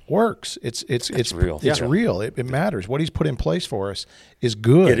plan works. It's real. It's real. It matters. What He's put in place for us is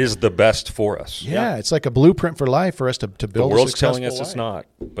good. It is the best for us. Yeah, it's like a blueprint for life for us to build. The world's a successful telling us life. It's not,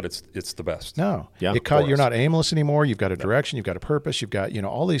 but it's the best. No, you're not aimless anymore. You've got a direction. You've got a purpose. You've got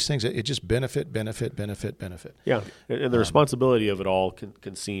all these things. It just benefit. Yeah, and the responsibility of it all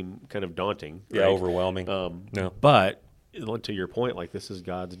can seem kind of daunting. Yeah, right? overwhelming. But to your point, like this is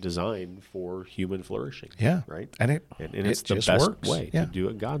God's design for human flourishing. Yeah, right. And it's the best works. way to do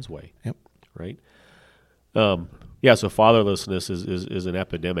it God's way. Yep. Right. So fatherlessness is an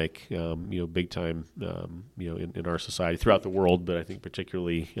epidemic, big time, in our society throughout the world, but I think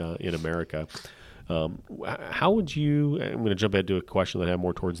particularly in America. How would you? I'm going to jump ahead to a question that I have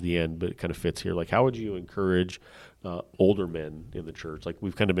more towards the end, but it kind of fits here. Like, how would you encourage older men in the church? Like,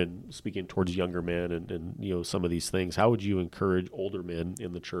 we've kind of been speaking towards younger men, and some of these things. How would you encourage older men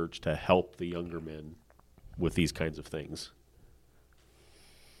in the church to help the younger men with these kinds of things?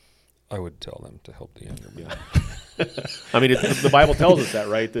 I would tell them to help the younger men. I mean, the Bible tells us that,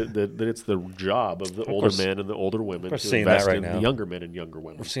 right? That it's the job of the older men and the older women to invest in the younger men and younger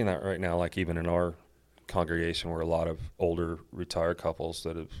women. We're seeing that right now, like even in our congregation, where a lot of older retired couples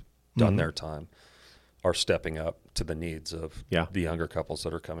that have done their time are stepping up to the needs of the younger couples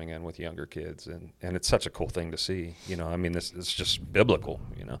that are coming in with younger kids, and it's such a cool thing to see. I mean, it's just biblical.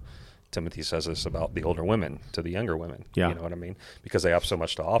 Timothy says this about the older women to the younger women. Yeah. You know what I mean? Because they have so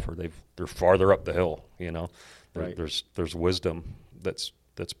much to offer. They're farther up the hill. Right. There's wisdom that's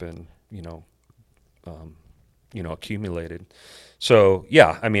been accumulated. So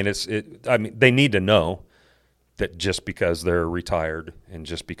yeah, I mean they need to know that just because they're retired and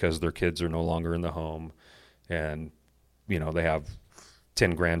just because their kids are no longer in the home, and they have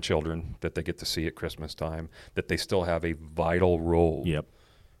 10 grandchildren that they get to see at Christmas time, that they still have a vital role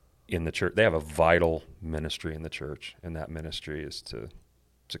in the church. They have a vital ministry in the church, and that ministry is to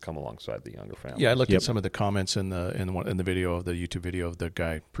come alongside the younger family. Yeah, I looked at some of the comments in the video of the YouTube video of the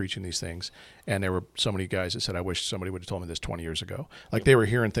guy preaching these things, and there were so many guys that said, "I wish somebody would have told me this 20 years ago." Like they were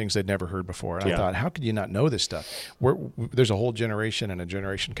hearing things they'd never heard before. And I thought, how could you not know this stuff? There's a whole generation and a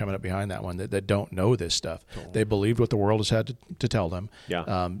generation coming up behind that one that don't know this stuff. Totally. They believed what the world has had to tell them.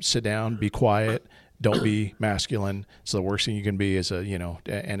 Yeah. Sit down, be quiet. Don't be masculine. So the worst thing you can be is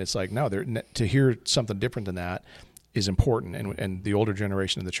and it's like, no, to hear something different than that is important, and the older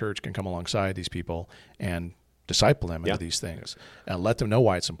generation in the church can come alongside these people and disciple them into these things and let them know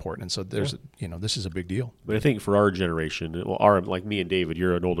why it's important. And so there's, this is a big deal. But I think for our generation, like me and David,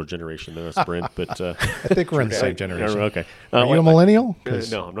 you're an older generation than us, Brent. But I think we're in the same generation. Okay. Are you a millennial?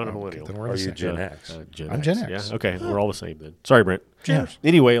 No, I'm not a millennial. Are you Gen X? I'm Gen X. Yeah. Okay. We're all the same then. Sorry, Brent. Cheers.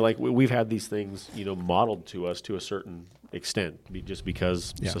 Anyway, like we've had these things, modeled to us to a certain extent, just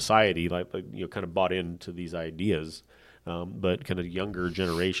because society, kind of bought into these ideas. But kind of younger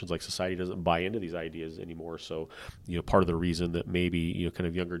generations, like society doesn't buy into these ideas anymore. So, part of the reason that maybe, kind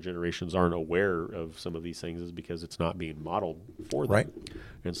of younger generations aren't aware of some of these things is because it's not being modeled for them. Right.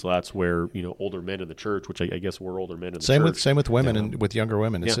 And so that's where, older men in the church, which I guess we're older men in the church. Same with women and with younger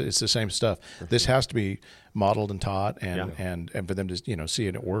women. It's the same stuff. This has to be modeled and taught and for them to, see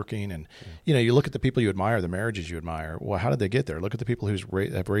it working. And, you look at the people you admire, the marriages you admire. Well, how did they get there? Look at the people who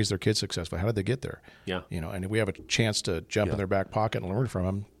have raised their kids successfully. How did they get there? Yeah. And if we have a chance to jump in their back pocket and learn from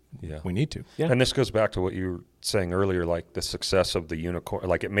them, we need to. Yeah. And this goes back to what you were saying earlier, like the success of the unicorn.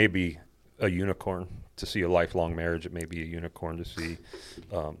 Like it may be a unicorn to see a lifelong marriage. It may be a unicorn to see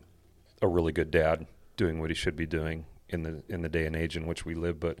a really good dad doing what he should be doing in the day and age in which we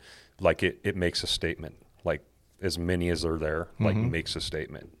live. But like it makes a statement. Like as many as are there, like makes a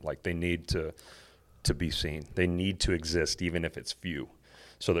statement. Like they need to be seen. They need to exist, even if it's few,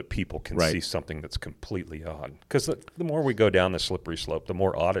 so that people can see something that's completely odd. Because the more we go down the slippery slope, the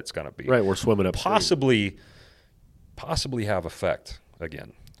more odd it's going to be. Right, we're swimming up. Possibly have effect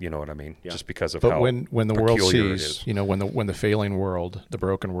again. You know what I mean? Yeah. Just because of how when the world sees, when the failing world, the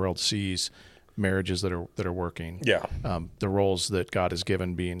broken world sees marriages that are working, the roles that God has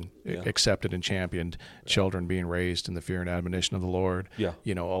given being accepted and championed, children being raised in the fear and admonition of the Lord.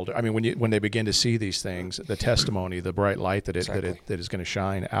 Older. I mean, when they begin to see these things, the testimony, the bright light that is going to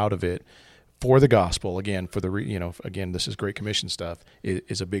shine out of it for the gospel, again, this is Great Commission stuff,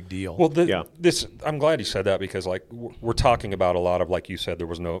 is a big deal. Well, I'm glad you said that, because like we're talking about a lot of, like you said, there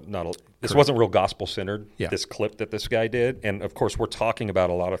was this wasn't real gospel centered. This clip that this guy did, and of course we're talking about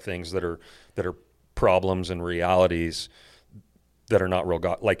a lot of things that are problems and realities that are not real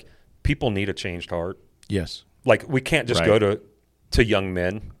God. Like people need a changed heart. Yes. Like we can't just go to young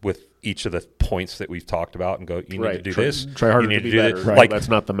men with each of the points that we've talked about and go, you need to do this. Try harder you need to be do better. this. Right. Like, that's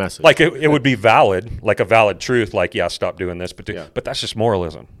not the message. Like it would be valid, like a valid truth, like, stop doing this. But that's just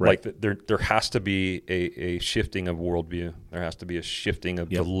moralism. Right. Like there has to be a shifting of worldview. There has to be a shifting of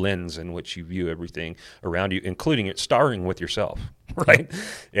the lens in which you view everything around you, including it starting with yourself. Right?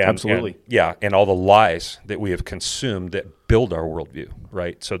 Absolutely. And all the lies that we have consumed that build our worldview,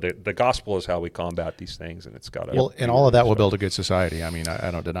 right? So the gospel is how we combat these things, and it's got to. Well, and all of that will build a good society. I mean, I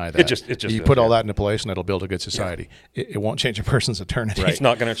don't deny that. It just you put all that into place, and it'll build a good society. It won't change a person's eternity. Right. It's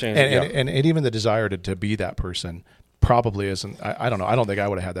not going to change. And even the desire to be that person probably isn't. I don't know. I don't think I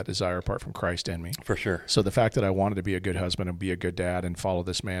would have had that desire apart from Christ in me. For sure. So the fact that I wanted to be a good husband and be a good dad and follow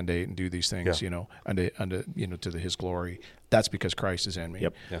this mandate and do these things, unto to His glory, that's because Christ is in me.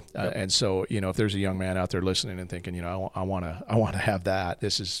 Yep. And so, if there's a young man out there listening and thinking, I want to have that.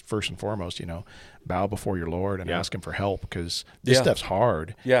 This is first and foremost, bow before your Lord and ask Him for help, because this stuff's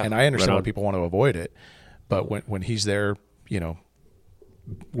hard. Yeah. And I understand why people want to avoid it, but when He's there,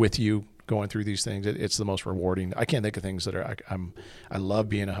 with you, going through these things, it's the most rewarding. I can't think of things that are. I love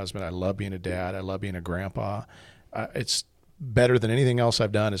being a husband. I love being a dad. I love being a grandpa. It's better than anything else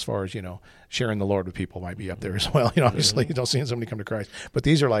I've done as far as sharing the Lord with people might be up there as well. Obviously, seeing somebody come to Christ, but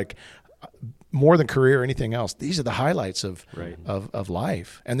these are like more than career or anything else. These are the highlights of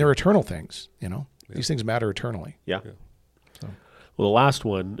life, and they're eternal things. These things matter eternally. Yeah. So. Well, the last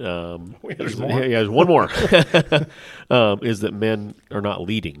one, there's one more, is that men are not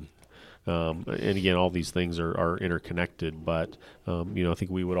leading. And again, all these things are interconnected, but, I think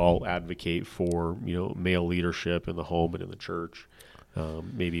we would all advocate for, male leadership in the home and in the church.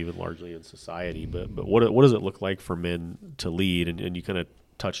 maybe even largely in society. But what does it look like for men to lead? And you kind of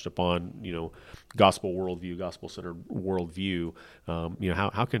touched upon, gospel worldview, gospel centered worldview.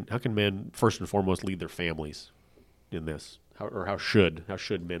 How can men first and foremost lead their families in this? How should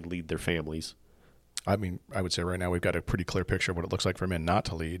men lead their families? I mean, I would say right now we've got a pretty clear picture of what it looks like for men not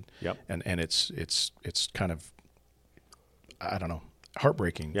to lead. Yep. And it's kind of, I don't know,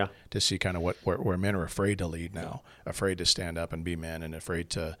 heartbreaking to see kind of where men are afraid to lead now, afraid to stand up and be men, and afraid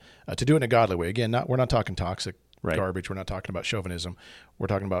to do it in a godly way. Again, we're not talking toxic garbage. We're not talking about chauvinism. We're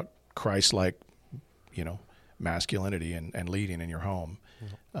talking about Christ-like, masculinity and leading in your home.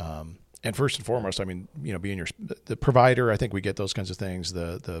 And first and foremost, I mean, being the provider, I think we get those kinds of things,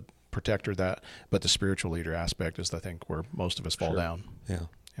 the protector, but the spiritual leader aspect is, I think, where most of us fall down. Yeah.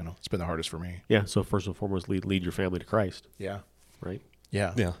 It's been the hardest for me. Yeah. So first and foremost, lead your family to Christ. Yeah. Right.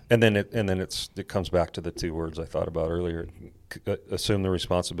 Yeah. Yeah. And then it comes back to the two words I thought about earlier: assume the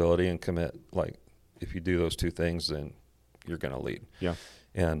responsibility and commit. Like, if you do those two things, then you're going to lead. Yeah.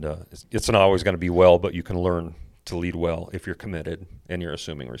 And it's not always going to be well, but you can learn to lead well if you're committed and you're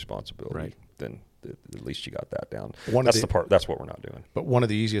assuming responsibility. Right. Then at least you got that down. That's the part. That's what we're not doing. But one of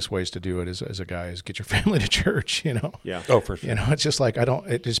the easiest ways to do it as a guy is get your family to church. Yeah. Oh, for sure. It's just like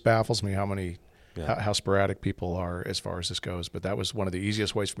it just baffles me how sporadic people are as far as this goes. But that was one of the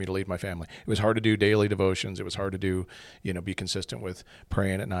easiest ways for me to lead my family. It was hard to do daily devotions. It was hard to do, be consistent with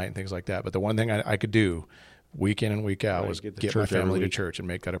praying at night and things like that. But the one thing I could do week in and week out was get my family to church and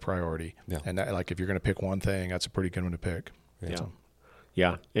make that a priority. Yeah. And that, like, if you're going to pick one thing, that's a pretty good one to pick. Yeah. So.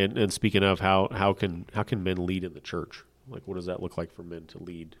 Yeah. And speaking of how can men lead in the church? Like, what does that look like for men to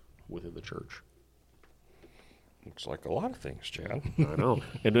lead within the church? Looks like a lot of things, Chad. I know.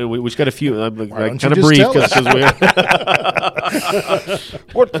 And then we just got a few. I'm kind of you brief just because we.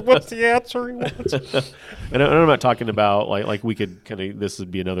 What's the answer he wants? And I'm not talking about like we could kind of, this would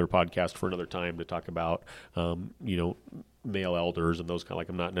be another podcast for another time to talk about, male elders and those kind of, like,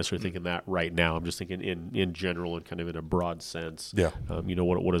 I'm not necessarily thinking that right now. I'm just thinking in general and kind of in a broad sense. Yeah.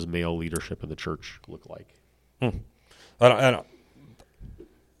 What does male leadership in the church look like?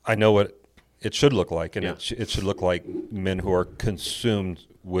 I know what it should look like, and Yeah. it should look like men who are consumed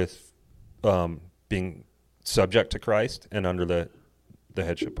with being subject to Christ and under the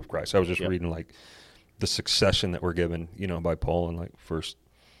headship of Christ. I was just reading like the succession that we're given, by Paul in like 1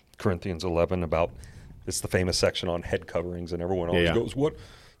 Corinthians 11 about, it's the famous section on head coverings, and everyone always goes,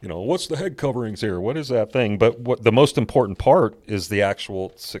 what's the head coverings here? What is that thing? But what the most important part is the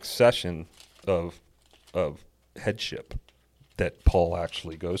actual succession of headship that Paul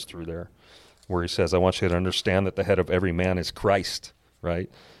actually goes through there, where he says, I want you to understand that the head of every man is Christ, right?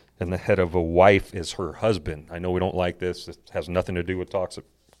 And the head of a wife is her husband. I know we don't like this. It has nothing to do with toxic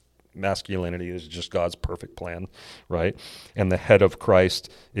masculinity. It's just God's perfect plan, right? And the head of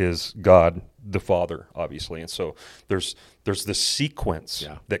Christ is God the Father, obviously. And so there's this sequence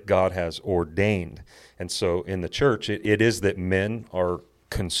that God has ordained. And so in the church, it is that men are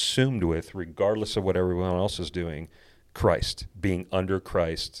consumed with, regardless of what everyone else is doing, Christ, being under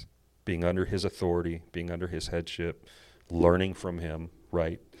his authority, being under his headship, learning from him,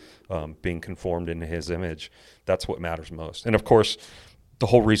 right? Being conformed into his image. That's what matters most. And of course, the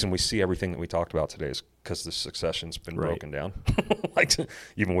whole reason we see everything that we talked about today is because the succession's been broken down, like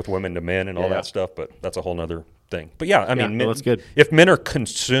even with women to men and all that stuff. But that's a whole nother thing. But I mean, men, that's good. If men are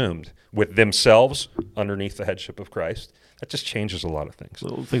consumed with themselves underneath the headship of Christ, that just changes a lot of things.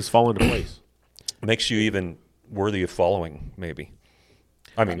 Little things fall into place. Makes you even worthy of following, maybe.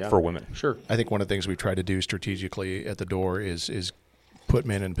 I mean, for women. Sure. I think one of the things we try to do strategically at the door is put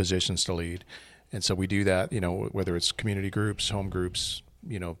men in positions to lead. And so we do that, whether it's community groups, home groups,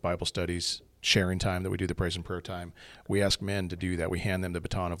 Bible studies, sharing time that we do, the praise and prayer time. We ask men to do that. We hand them the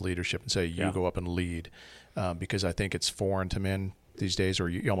baton of leadership and say, you go up and lead. Because I think it's foreign to men these days, or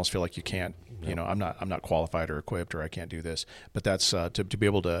you almost feel like you can't, I'm not qualified or equipped, or I can't do this. But that's to be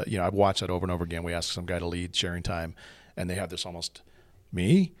able to, I've watched that over and over again. We ask some guy to lead sharing time, and they have this almost,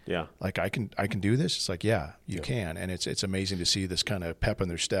 me? Yeah. Like, I can do this? It's like, yeah, you can. And it's amazing to see this kind of pep in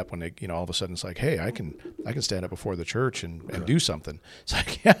their step when they, all of a sudden it's like, hey, I can stand up before the church and do something. It's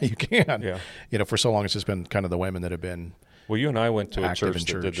like, yeah, you can. Yeah. For so long it's just been kind of the women that have been. Well, you and I went to a church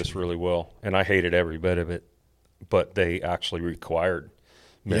that did this really well, and I hated every bit of it, but they actually required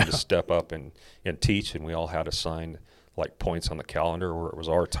men to step up and teach, and we all had assigned like points on the calendar where it was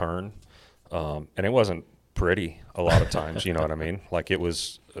our turn. And it wasn't pretty a lot of times, you know what I mean? Like, it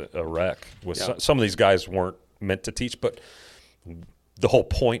was a wreck. Some of these guys weren't meant to teach, but the whole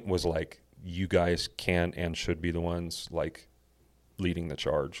point was like, you guys can and should be the ones like leading the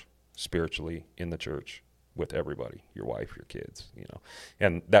charge spiritually in the church, with everybody, your wife, your kids,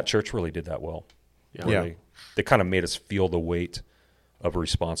 And that church really did that well. Yeah. They kind of made us feel the weight of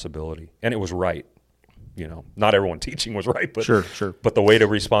responsibility, and it was right. Not everyone teaching was right, but Sure. But the weight of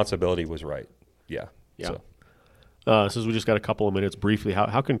responsibility was right. Yeah. Since we just got a couple of minutes, briefly,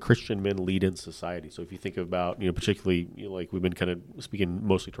 how can Christian men lead in society? So if you think about, particularly, like we've been kind of speaking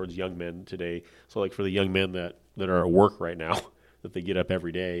mostly towards young men today. So like for the young men that are at work right now, that they get up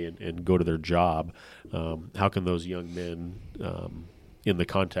every day and go to their job, how can those young men, in the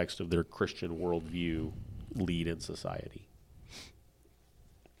context of their Christian worldview, lead in society?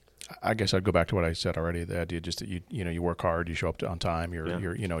 I guess I'd go back to what I said already. The idea just that you work hard, you show up on time, you're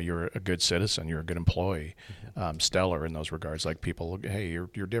a good citizen, you're a good employee, stellar in those regards. Like people, hey, you're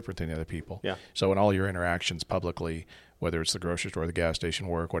different than the other people. Yeah. So in all your interactions publicly, whether it's the grocery store, the gas station,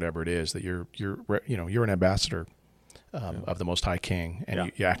 work, whatever it is, that you're an ambassador of the Most High King, and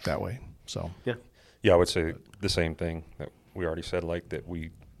you act that way. So I would say the same thing that we already said. Like that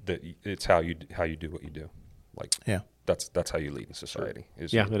it's how you do what you do. Like that's how you lead in society.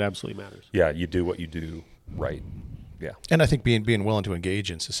 It absolutely matters. Yeah, you do what you do right. Yeah, and I think being willing to engage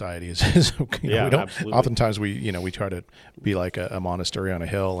in society is okay. We don't, absolutely. Oftentimes we try to be like a monastery on a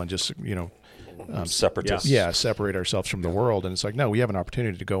hill and just separatist. Separate ourselves from the world. And it's like, no, we have an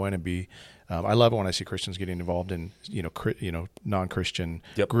opportunity to go in and be. I love it when I see Christians getting involved in non-Christian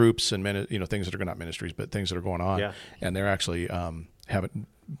groups and things that are not ministries, but things that are going on, and they're actually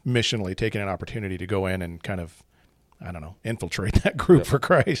missionally taking an opportunity to go in and kind of, I don't know, infiltrate that group for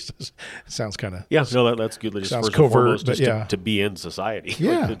Christ. It sounds kind of that's good. Just sounds first covert, and foremost, to be in society,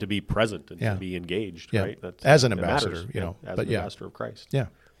 to be present and to be engaged, right? As an ambassador, as an ambassador of Christ. Yeah,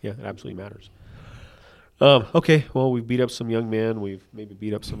 it absolutely matters. Okay, well, we've beat up some young men. We've maybe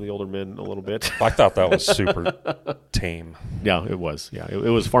beat up some of the older men a little bit. I thought that was super tame. Yeah, it was. Yeah, it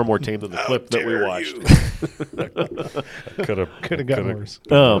was far more tame than the clip that we watched. Could have gotten worse.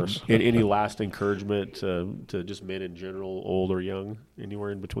 Any last encouragement to just men in general, old or young, anywhere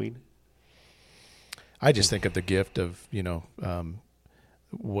in between? I just think of the gift of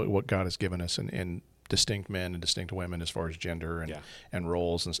what God has given us and distinct men and distinct women as far as gender and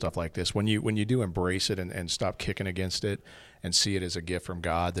roles and stuff like this. When you do embrace it and stop kicking against it and see it as a gift from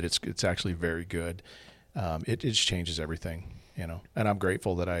God, that it's actually very good, it just changes everything, And I'm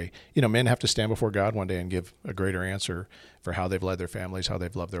grateful that men have to stand before God one day and give a greater answer for how they've led their families, how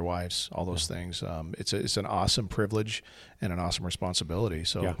they've loved their wives, all those things. It's an awesome privilege and an awesome responsibility.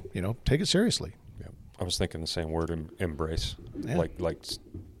 So, take it seriously. Yeah. I was thinking the same word, embrace. Yeah. Like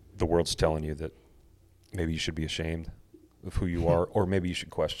the world's telling you that maybe you should be ashamed of who you are, or maybe you should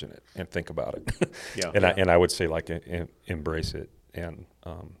question it and think about it. I would say embrace it, and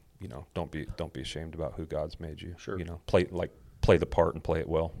don't be ashamed about who God's made you. Sure. Play the part and play it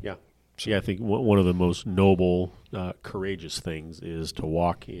well. Yeah. So, I think one of the most noble, courageous things is to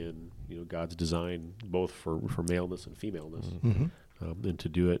walk in God's design, both for maleness and femaleness, and to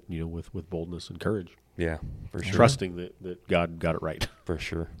do it with boldness and courage. Yeah, for sure. Trusting that God got it right. For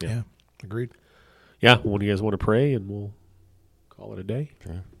sure. Yeah, agreed. Yeah, when do you guys want to pray, and we'll call it a day?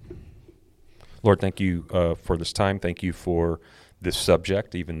 Sure. Lord, thank you for this time. Thank you for this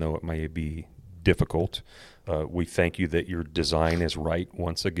subject, even though it may be difficult. We thank you that your design is right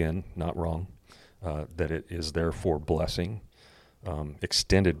once again, not wrong, that it is there for blessing,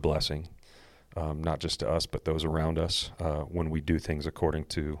 extended blessing, not just to us, but those around us when we do things according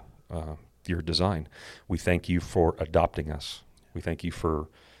to your design. We thank you for adopting us. We thank you for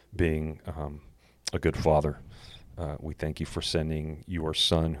being a good father. We thank you for sending your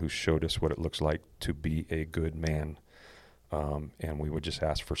son who showed us what it looks like to be a good man. And we would just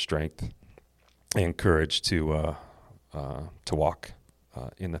ask for strength and courage to walk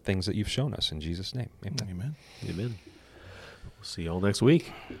in the things that you've shown us. In Jesus' name, amen. Amen. Amen. We'll see you all next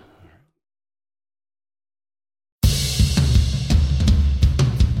week.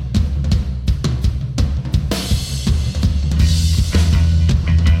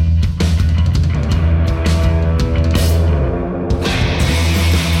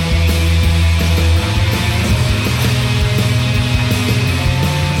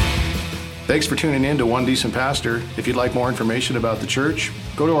 Thanks for tuning in to One Decent Pastor. If you'd like more information about the church,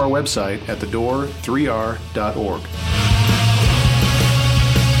 go to our website at thedoor3r.org.